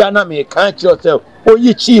hia na me kan kire yourself.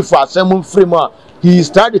 Oyi chief asem free ma. He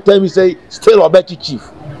started to tell me say still obeti chief.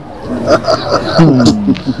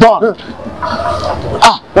 Don.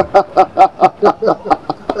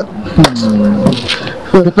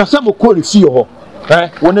 The person mo call fee ho.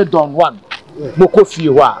 When it done one. Mo call fee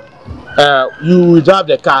ho. You reserve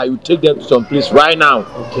the car, you take them to some place right now.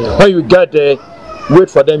 Okay. When you get there, wait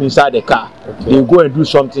for them inside the car. Okay. They go and do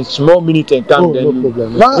something small minute and come. No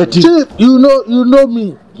problem. Now, Chief, you know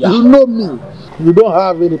me. Yeah. You know me. You don't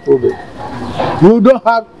have any problem. You don't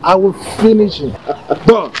have. I will finish him.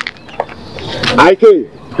 Done. IK.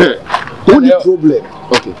 Only problem.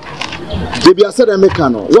 Okay. Baby, I said I make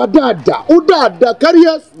no. Udada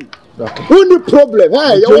carriers. Okay. Only problem.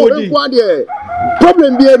 Hey, you want one here.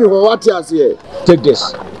 Problem be anywhere. What you say? Take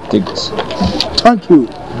this. Thank you.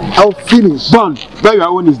 I'll finish. Done. Where your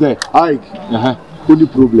own is there. Ike. Only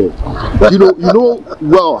problem. You know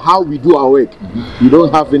well how we do our work. You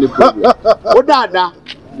don't have any problem.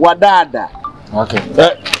 Wadada. Okay.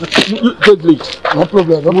 Take lead. No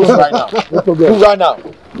problem. Move right now. No problem. Move right now.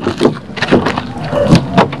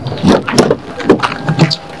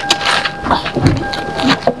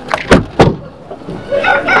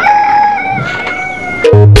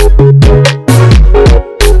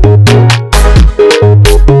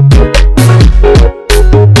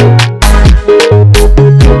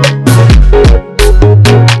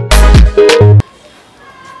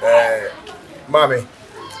 Mommy.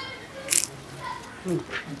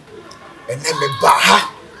 And then me baha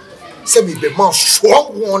say me be more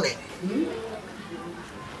strong warning.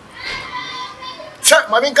 Check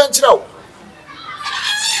mommy can tell.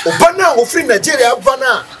 Obana ofri Nigeria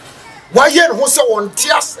bana. Why yen ho se won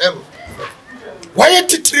tiasem. Why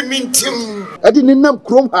titiri mintim. Adi ni nam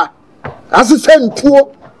krom ha. Asese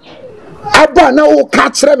ntuo. Aba na wo ka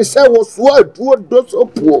kire me say wo so aduo doso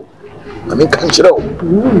puo. Mommy can tell.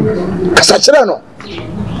 Kasa kire no.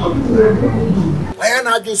 Why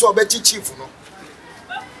na adwin so obeti chief no.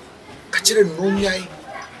 Ka kire no nyai.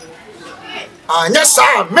 Anya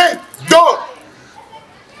sa me don.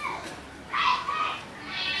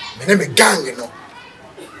 Me me gang no.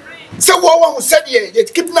 Se wo said ye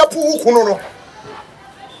kidnap who kuno no.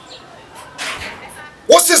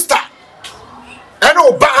 Wo sister. And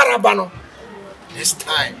o baraba no. This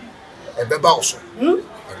time e beba also. Ne.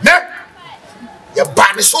 Ya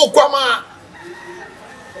ba ni so kwama.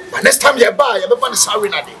 But next time you buy, you be buying sorry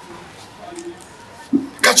na dey.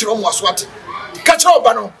 Catch your own waswati. Catch your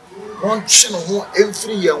own no. One chin on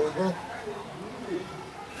every year.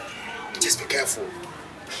 Just be careful.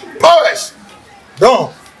 Powers.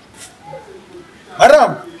 No.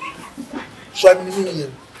 Madam. Show me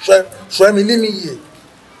here.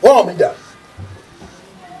 What me da?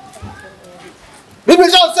 Bibi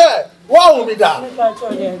just say, what me da?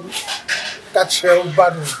 Catch your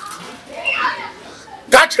bad.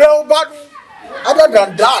 Catch your bad. Other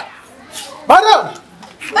than that, madam.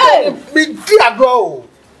 Hey, me dear go.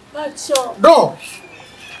 No.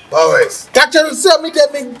 Powers. Catch your say me dey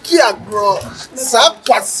me dear bro. Sa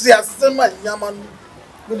kwasi asema nyama.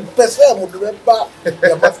 Me pese mo de ba.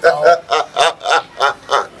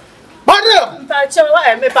 Madam.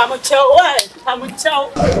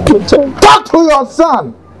 Talk to your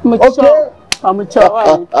son. Okay.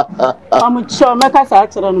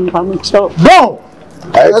 Go.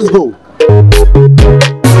 Let's go.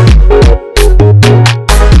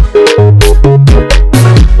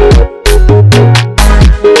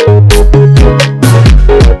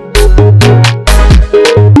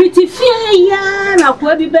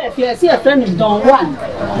 Be back here, see a friend is done one.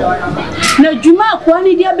 Now, Juma,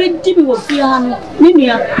 quality dia bed Jimmy was here.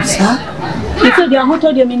 Mimia, sir. He said, they are not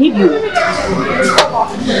told them in you.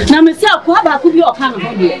 Now, myself, Quaba could be your kind of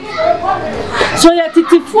hobby. So, you're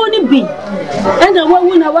Titifoni B. And the one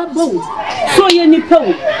win our boat. So, you're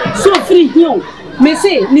Nippon. So, free you. Me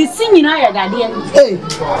say, ni singing na ya dade. Eh.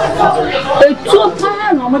 Etu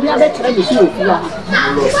pa na mo dia be kire me so ofia.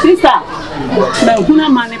 Sister, na huna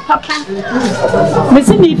mane papa. Me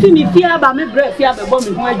say me fi me fia ba me bra fia be bo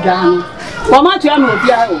me ho adwan. Wo ma tua me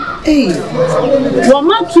ofia o. Eh. Wo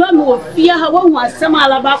ma tua me ofia ha wo hu asem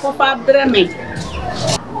alaba ko fa bra me.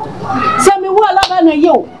 Se me wo alaba na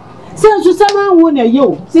yo. Se nsu se ma wo na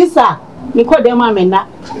yo. Sister, me ko dem amena.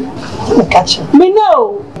 Me catch. Me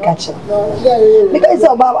know. Catch. Because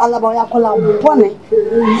about alaba ya kola pone.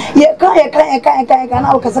 Ye kan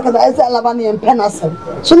na o kasa kasa ese alaba ne penasem.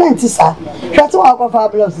 So na ntisa. Hwate wa ko fa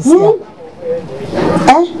blouse sia.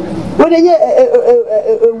 What ye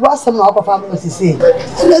wasam na ko fa blouse sia.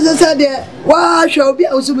 So say there wa hwe obi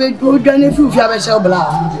a so be dwane fi ufia be shel bla.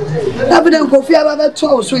 Na be den ko fia ba be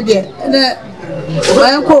to so there.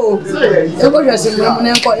 Na Uncle, you go just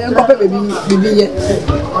and copy baby.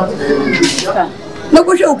 No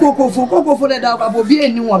go show cocoa for the dog about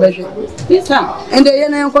being new of it. Yes, sir. And the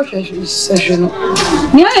young session.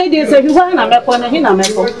 Near it is a one I make one hina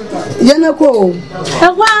meko. Yanako,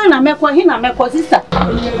 a one I make one hina meko sister.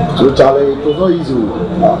 So, Charlie, it was not easy.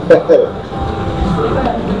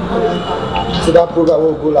 So that program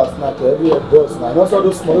will go last night to every boss now. Not all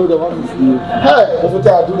those small the one is you. Hey, what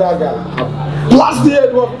I do that guy. Last year,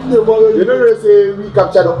 you know they say we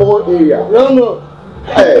captured the whole area. No.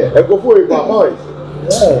 Hey, I go for it, my boys.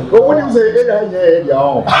 Yeah. But when you say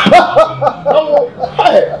yeah.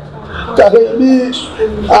 Hey,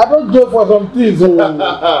 I don't go for some things. No.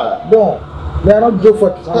 They are not good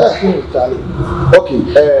for something, Charlie. Okay,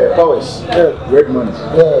 powers. Red money.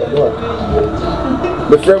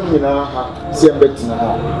 The friend in our same bet in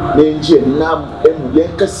our name, now, and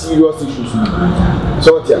yanka serious issues.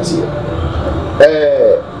 So, what you see?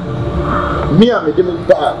 Me, I'm a demon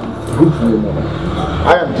group. I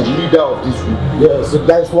am the leader of this group. Yes, so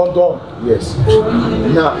that is one done. Yes.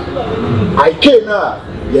 Now, I came now.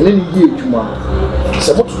 You need to hear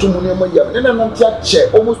Someone to money my young, and I'm chair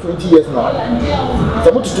almost 20 years now.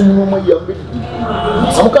 Someone to money my young baby.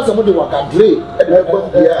 Some customers want to drink.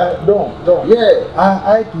 Don't. Yeah,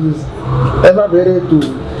 I is ever ready to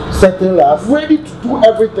settle us, ready to do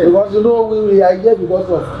everything. Because you know we are here because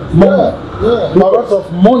of money. Yeah. Because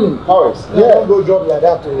of money. Hours. Yeah. I don't go job like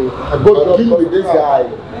that. I go job with this guy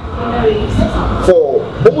for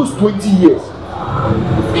almost 20 years.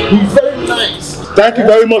 He's very nice. Thank you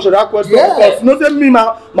very much for that question. Yeah. Because no tell me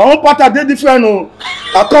my own part are different. No.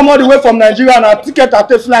 I come all the way from Nigeria and a ticket I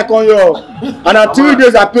take flight on you. And at 3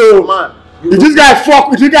 days I pay. Man. If this guy fuck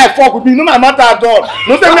with me, no matter at all.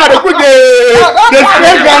 No tell me how they put the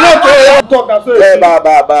strength cannot talk and say.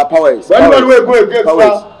 Yeah, powers. Anybody will go against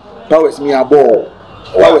powers me a ball.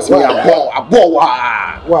 Powers me a ball.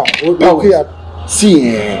 Wow. Okay.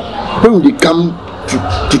 See, when they come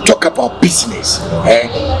to talk about business,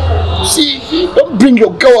 see, don't bring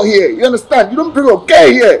your girl here. You understand? You don't bring your girl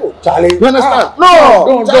here. Oh, Charlie. You understand?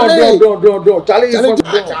 No. Don't. Charlie.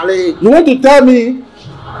 You want to tell me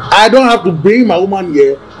I don't have to bring my woman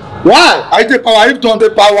here? Why? I take power. If you don't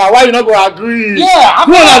take power, why you not going to agree? Yeah.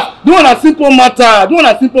 Do on a simple matter.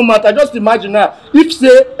 Just imagine now. If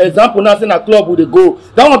say example now, say in a club we dey go,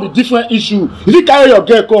 that one be different issue. If you carry your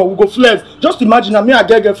girl come, we go flex. Just imagine now, me I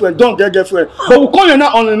get girlfriend, don't get girlfriend. But we call you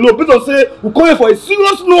now on the low. Because say we call you for a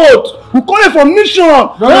serious note. We call you for mission.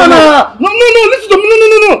 No. Listen to me.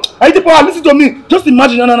 No. I take power. Listen to me. Just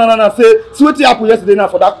imagine. No. See what happened yesterday now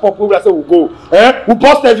for that pop program. Say we go. We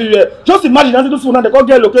bust everywhere. Just imagine. Now this one now they call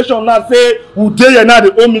get location now. Say we dey here now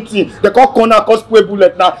the whole meeting. They call corner, call spray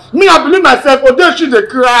bullet now. Me I believe myself. Oh, they should dey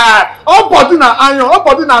cry. All body na iron, all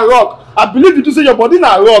body na rock. I believe you to say your body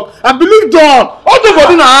na rock. I believe John. All the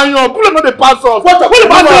body na iron. Bullet not the pass us. What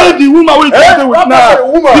about the woman we dey with now?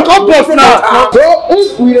 You come boss now. So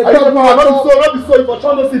if we dey talk about not be so. If you're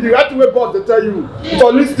trying to see the right way, boss they tell you.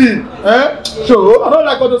 For listening, So I don't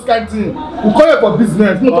like all those kind of things. We call it for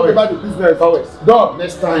business. We talk about the business. Always. Done.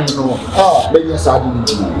 Next time, you know. Let me start doing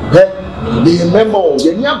the memo.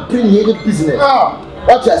 You need to bring any business.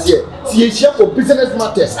 What you say? See, you share for business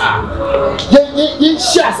matters. You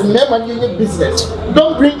share some member business.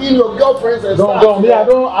 Don't bring in your girlfriends and stuff. Don't. I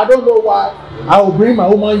don't know why. I will bring my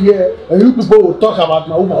woman here, and you people will talk about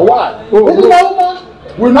my woman. Why? My woman.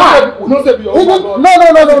 We not say your woman. No.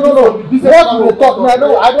 What we talk?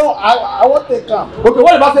 I want to come. Okay.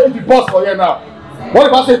 What if I say if you boss for here now? What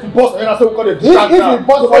if I say if you boss for here now? Say we call it. If you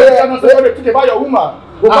boss for here now, say we think about your woman.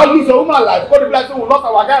 We can't lose your woman life. Because the black we lost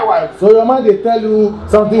our guy wife. So your man they tell you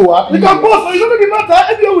something will happen. You can boss. You don't make it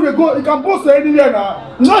matter. Anywhere we go, you can boss anywhere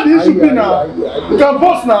now. You know the issue be now. You can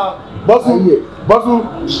boss now. But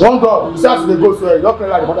one God, you start to go swear, you don't clear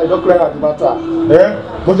like the matter, you don't clear like the matter.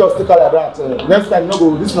 Don't just take out like that. Next time, you no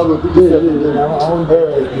go, this no go do this.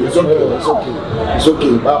 It's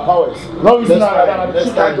okay. Powers. No reason like that.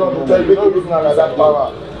 Next time, you tell you, no reason like that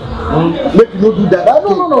power. Make you no do that.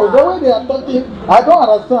 No. The way they are talking, I don't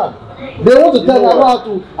understand. They want to tell me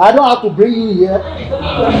I don't have to bring you here.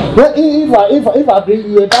 But if I bring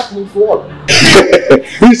you here, that means what?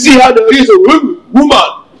 You see how there is a woman.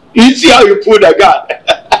 You see how you put the gun.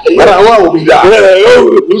 But I want to be that.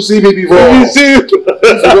 You see me before. You see.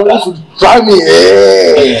 You should try me.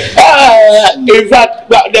 In fact,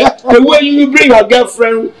 the way you bring your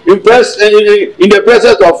girlfriend in the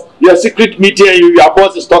presence of your secret meeting and your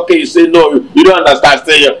boss is talking, you say no, you don't understand.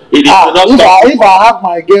 Say if I have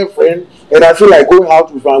my girlfriend and I feel like going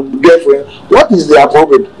out with my girlfriend, what is their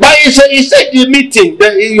problem? But you said the meeting,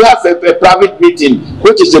 you have a private meeting,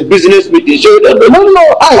 which is a business meeting. So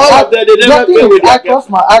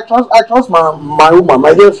I trust my woman,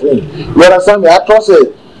 my girlfriend. You understand me? I trust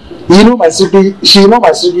her. You know my secret. She know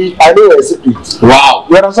my secret. I know her secret. Wow.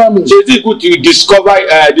 You understand me? So is it good to disclose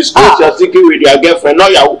your secret with your girlfriend,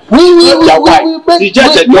 not your wife?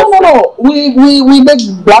 We make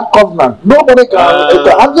black covenant. Nobody can.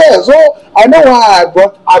 So I know why I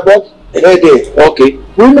brought her there. Okay.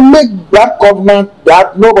 We make black covenant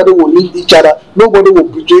that nobody will leave each other, nobody will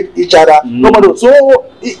betray each other, nobody will, so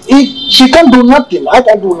she can't do nothing, I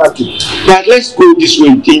can't do nothing. But let's go this way,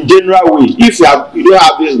 in general way. If you don't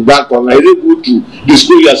have this black covenant, is it good to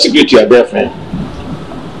disclose your secret to your girlfriend?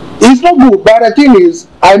 It's not good, but the thing is,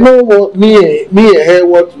 I know what me and her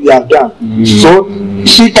what we have done. So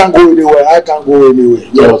she can go anywhere, I can go anywhere.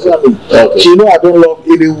 You understand me? Okay. She know I don't love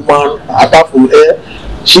any woman apart from her.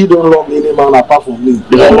 She don't love any man apart from me.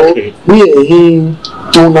 Okay. Me and him,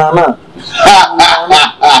 tunana.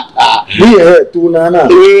 Me and her, tunana.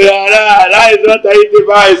 That is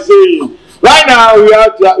what I is saying. Right now, we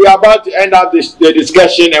are about to end up the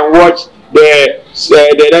discussion and watch the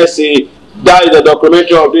let's say, that is the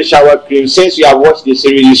documentary of the shower cream. Since you have watched the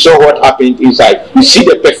series, you saw what happened inside. You see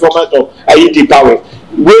the performance of Ayiti Power.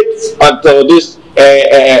 Wait until this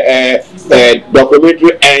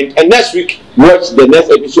documentary and next week watch the next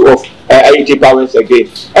episode of Ayiti Powers again.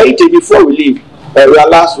 Ayiti, before we leave, your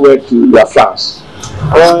last word to your fans.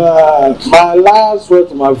 My last word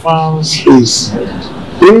to my fans is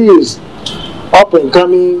please, up and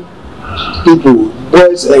coming people,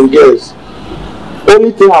 boys and girls,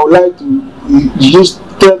 only thing I would like to just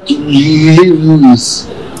tell to leave you is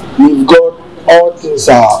with God all things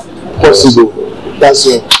are possible. That's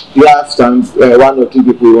it. You have some one or two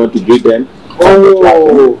people you want to greet them?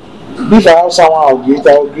 Oh, if I have someone I'll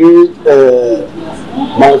greet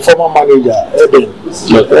my former manager, Eben.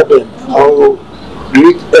 I'll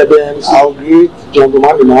greet Eben. I'll greet John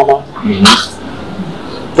Dumani Mama.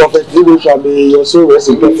 Prophet Libusha, may your soul rest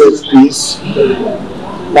in perfect peace.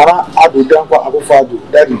 Nana Abu Danko Abu Fadu,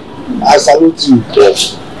 Daddy, I salute you.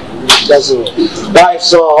 That's all. Right,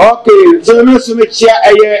 so okay, so let me share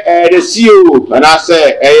the CEO and I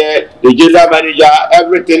say the general manager,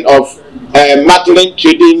 everything of Matlin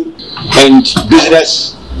Trading and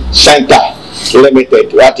Business Center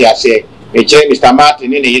Limited. What I say, Mr.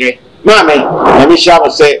 Martin in here. Mammy, let me share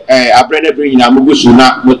say I bring in a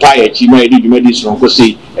Mugusuna, Mutaya, Chima, Medis from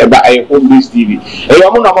Kosi, about a home based TV. A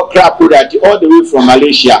woman of a crap that all the way from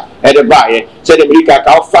Malaysia at the buyer said the America,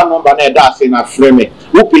 our fan number that's in a frame.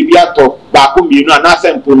 Upibiato, Bakumi,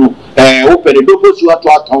 Nasempuno, open the Bobos you are to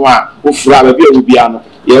Atawa, Ufra, Biano.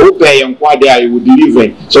 You pay and quite there you would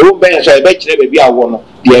deliver. So, who bears a better baby? I want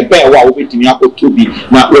the bear wow with me up to be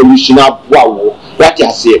not when you should not wow. What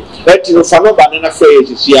I say, that is a banana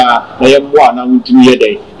phrase here. I am one, I want to be a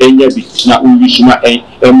day, and yet not we should not and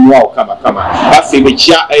wow, come. I feel me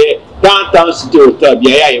downtown city hotel,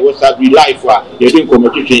 yeah, was a real life. You didn't come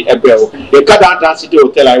to a bell. You cut downtown city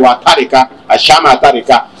hotel, I want Tarika, a Shama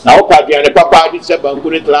Tarika. Now, Papa, and the Papa did say,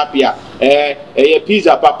 Bankunet Lapia, a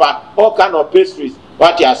pizza, Papa, all kind of pastries.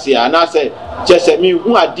 What you say, and I say, just a me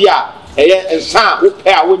who are dear, and some who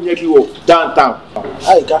pay when you downtown.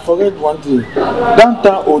 I can forget one thing.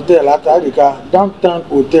 Downtown hotel, Atarika, downtown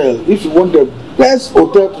hotel. If you want the best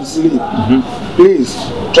hotel to sleep, please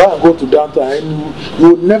try and go to downtown, and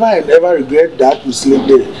you will never and ever regret that you sleep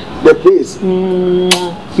there. The place.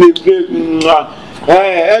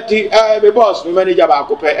 The boss, the manager,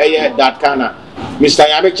 that kind of Mr.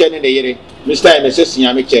 Yamiche in the year, Mr. and Mrs.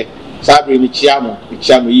 Yamiche. Sabri Michiamo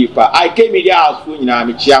Yipa. I came in the house for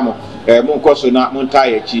Michiamo, Moncosona,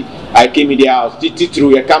 Montayachi. I came in the house,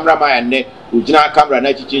 through a cameraman and Ujina camera,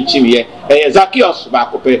 Nichi Chimie, Zakios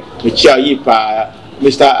Bacope, Michia Yipa,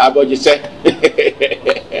 Mr. Abojise.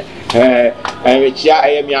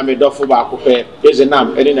 mechia mi amedofo ba ko pe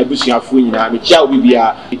ezenam ene na busuafo nyina mechia obi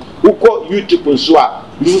bia uko YouTube nso a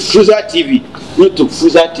Fuza TV YouTube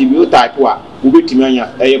Fuza TV o type wa ubetimi anya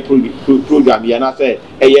program ya na say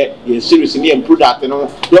series ni product no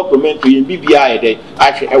documentary yen bibia ye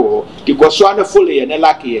ahwe ewo because one follow ye na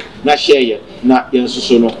like ye na share ye na yen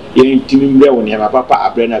soso no yen timi mre wo ne papa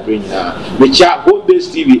abrena nyina mechia home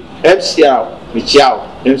based TV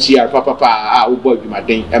MCR papa wo boy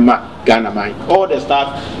dwumaden ema Ghana man all the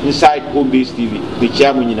staff inside home based TV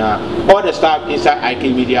mechia nyina all the staff inside IK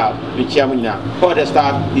Media mechia nyina all the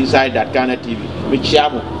staff inside that Ghana TV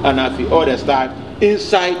mechia and all the staff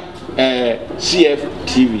inside CF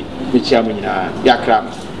TV mechia nyina yakram.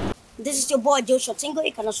 This is your boy Joshua Tingo.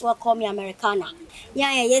 You can also call me Americana.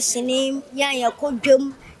 Yes name,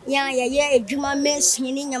 kodum, ejuma mes,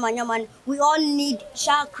 nyaman. We all need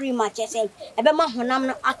shower cream at yourself. Ebema honam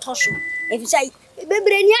no atosho. If you say,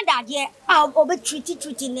 baby, near that, I'll over treaty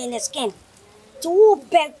in the skin. To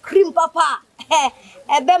be cream papa.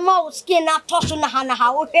 Ebema skin atosho na hana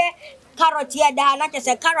how carrot here, not just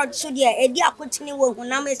a carrot sudia, a dear continue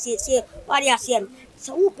honam say, what you say.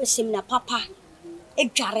 So who pesim na papa.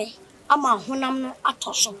 Ejare. Ama honam no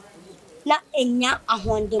atoso na enya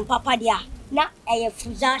ahondem papa dia na eye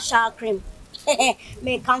fuza shower cream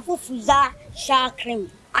me kanfo fuza shower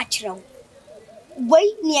cream achrew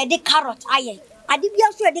wey ne de carrot aye ade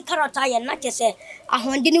bia so de carrot aye na kese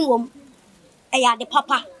ahonde ni wom eye ade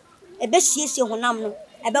papa ebe siesie honam no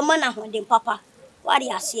ebe ma na ahondem papa wari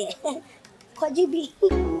ase kojibi.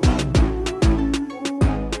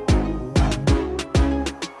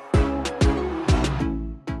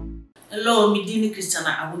 Hello, midini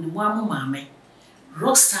Christiana awuni mwamu mame.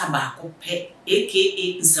 Rockstar ba ko pe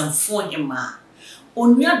aka nsamfo hema.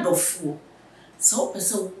 Onua dofo. So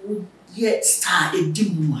pese wo ye star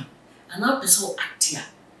edimu a. Ana pese wo atia.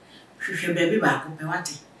 Hwehwe baby ba ko pe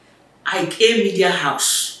wate. IK Media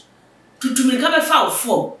House. Tutumi ka be fa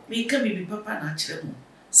ofo. Me ka bibi papa na kire mu.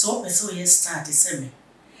 So pese wo ye star de seme.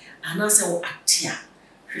 Ana se wo atia.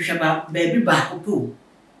 Hwehwe ba baby ba ko pe o.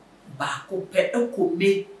 Ba ko pe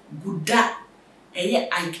ekome Guda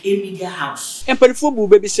IK Media House. Emperifo bu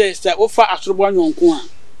baby says that ofa asrobo anyonko a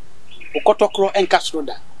okotokro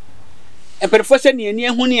enkasroda. Emperifo se ne ani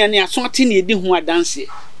ehunu ne aso ate ne edi hu adanse.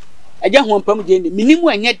 Agya hu ampam je ne minimu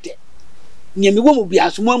anye de. Ne mi wo mu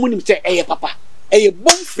bia so mu amunim se eye papa. Eye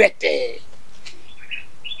bom frete.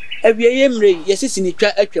 Awie yemre yesisi ni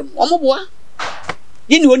twa atwam. Omoboa.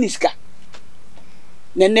 Ye ni oniska.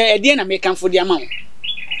 Nene ede na mekanfo de ama wo.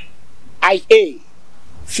 IA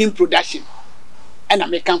film production and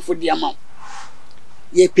American for the amount.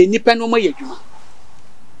 Ye penny pen no more yeduma.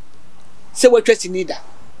 Say what trust in neither.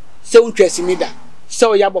 So interest in neither.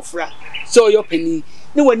 So yabofra. So your penny.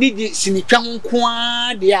 No one need sinitwan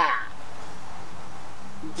kwa dia.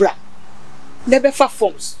 Bra. Never for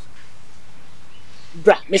forms.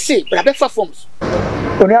 Bra, me say, bra be for forms.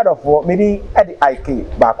 Only out of maybe at the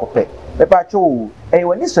IK back up. Pepa cho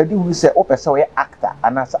when this study who say o person we actor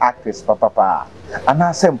and as actress papa and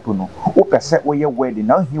as simple no o person we wedding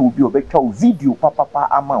now he will be obeka video papa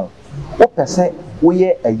amount o person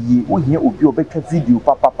we ayi o here obi obeka video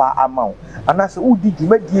papa amount and as o di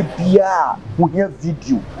dwumadie bia o here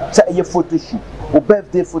video say a photo shoot o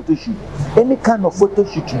birthday photo shoot any kind of photo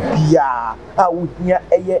shoot bia o here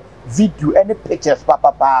a video any pictures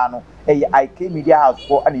papa no IK Media House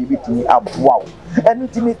for an ebitini wow and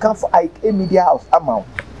ultimately come for IK Media House amount.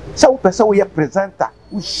 So person we presenter,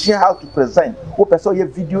 we share how to present, we person we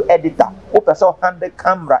video editor, we person handle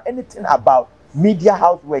camera, anything about media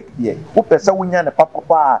house work here. We person we nyane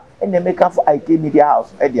papa and they make up for IK Media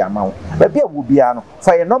House at the amount. But there will be ano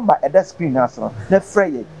for your number at the screen as no. Na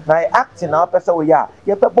free na acting now person we ya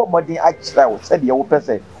people modern actually said you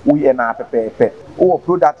person we na pepe. O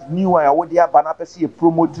product new one we dey ba na person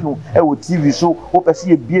promote no e wo TV so o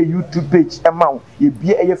person be a YouTube page amount, you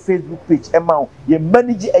be a Facebook page amount, you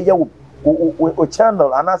manage a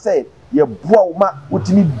channel and I say you boa ma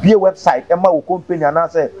utimi be a website ema wo company and I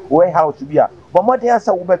say warehouse to be a but more than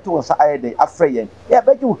say wo beto on sa ayede afreyen e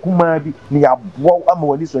be ju kuma bi ni ya boa ama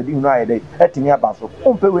woni so di hu ayede etimi aba so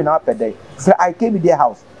ompe we na apede say IK Media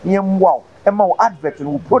House yemwa ema wo advert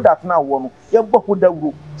no product na wo no yembo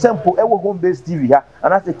hodawuro sample e wo home based TV ha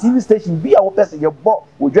and as a TV station be a wo person yebo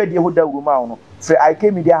wo dwade hodawuro ma wo no say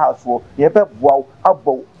IK Media House for yebe boa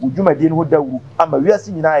abo udwumade no hodawuro ama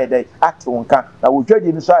wiase nyina ayede ate wonka na wo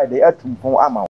dwade no so ayede atumpon ama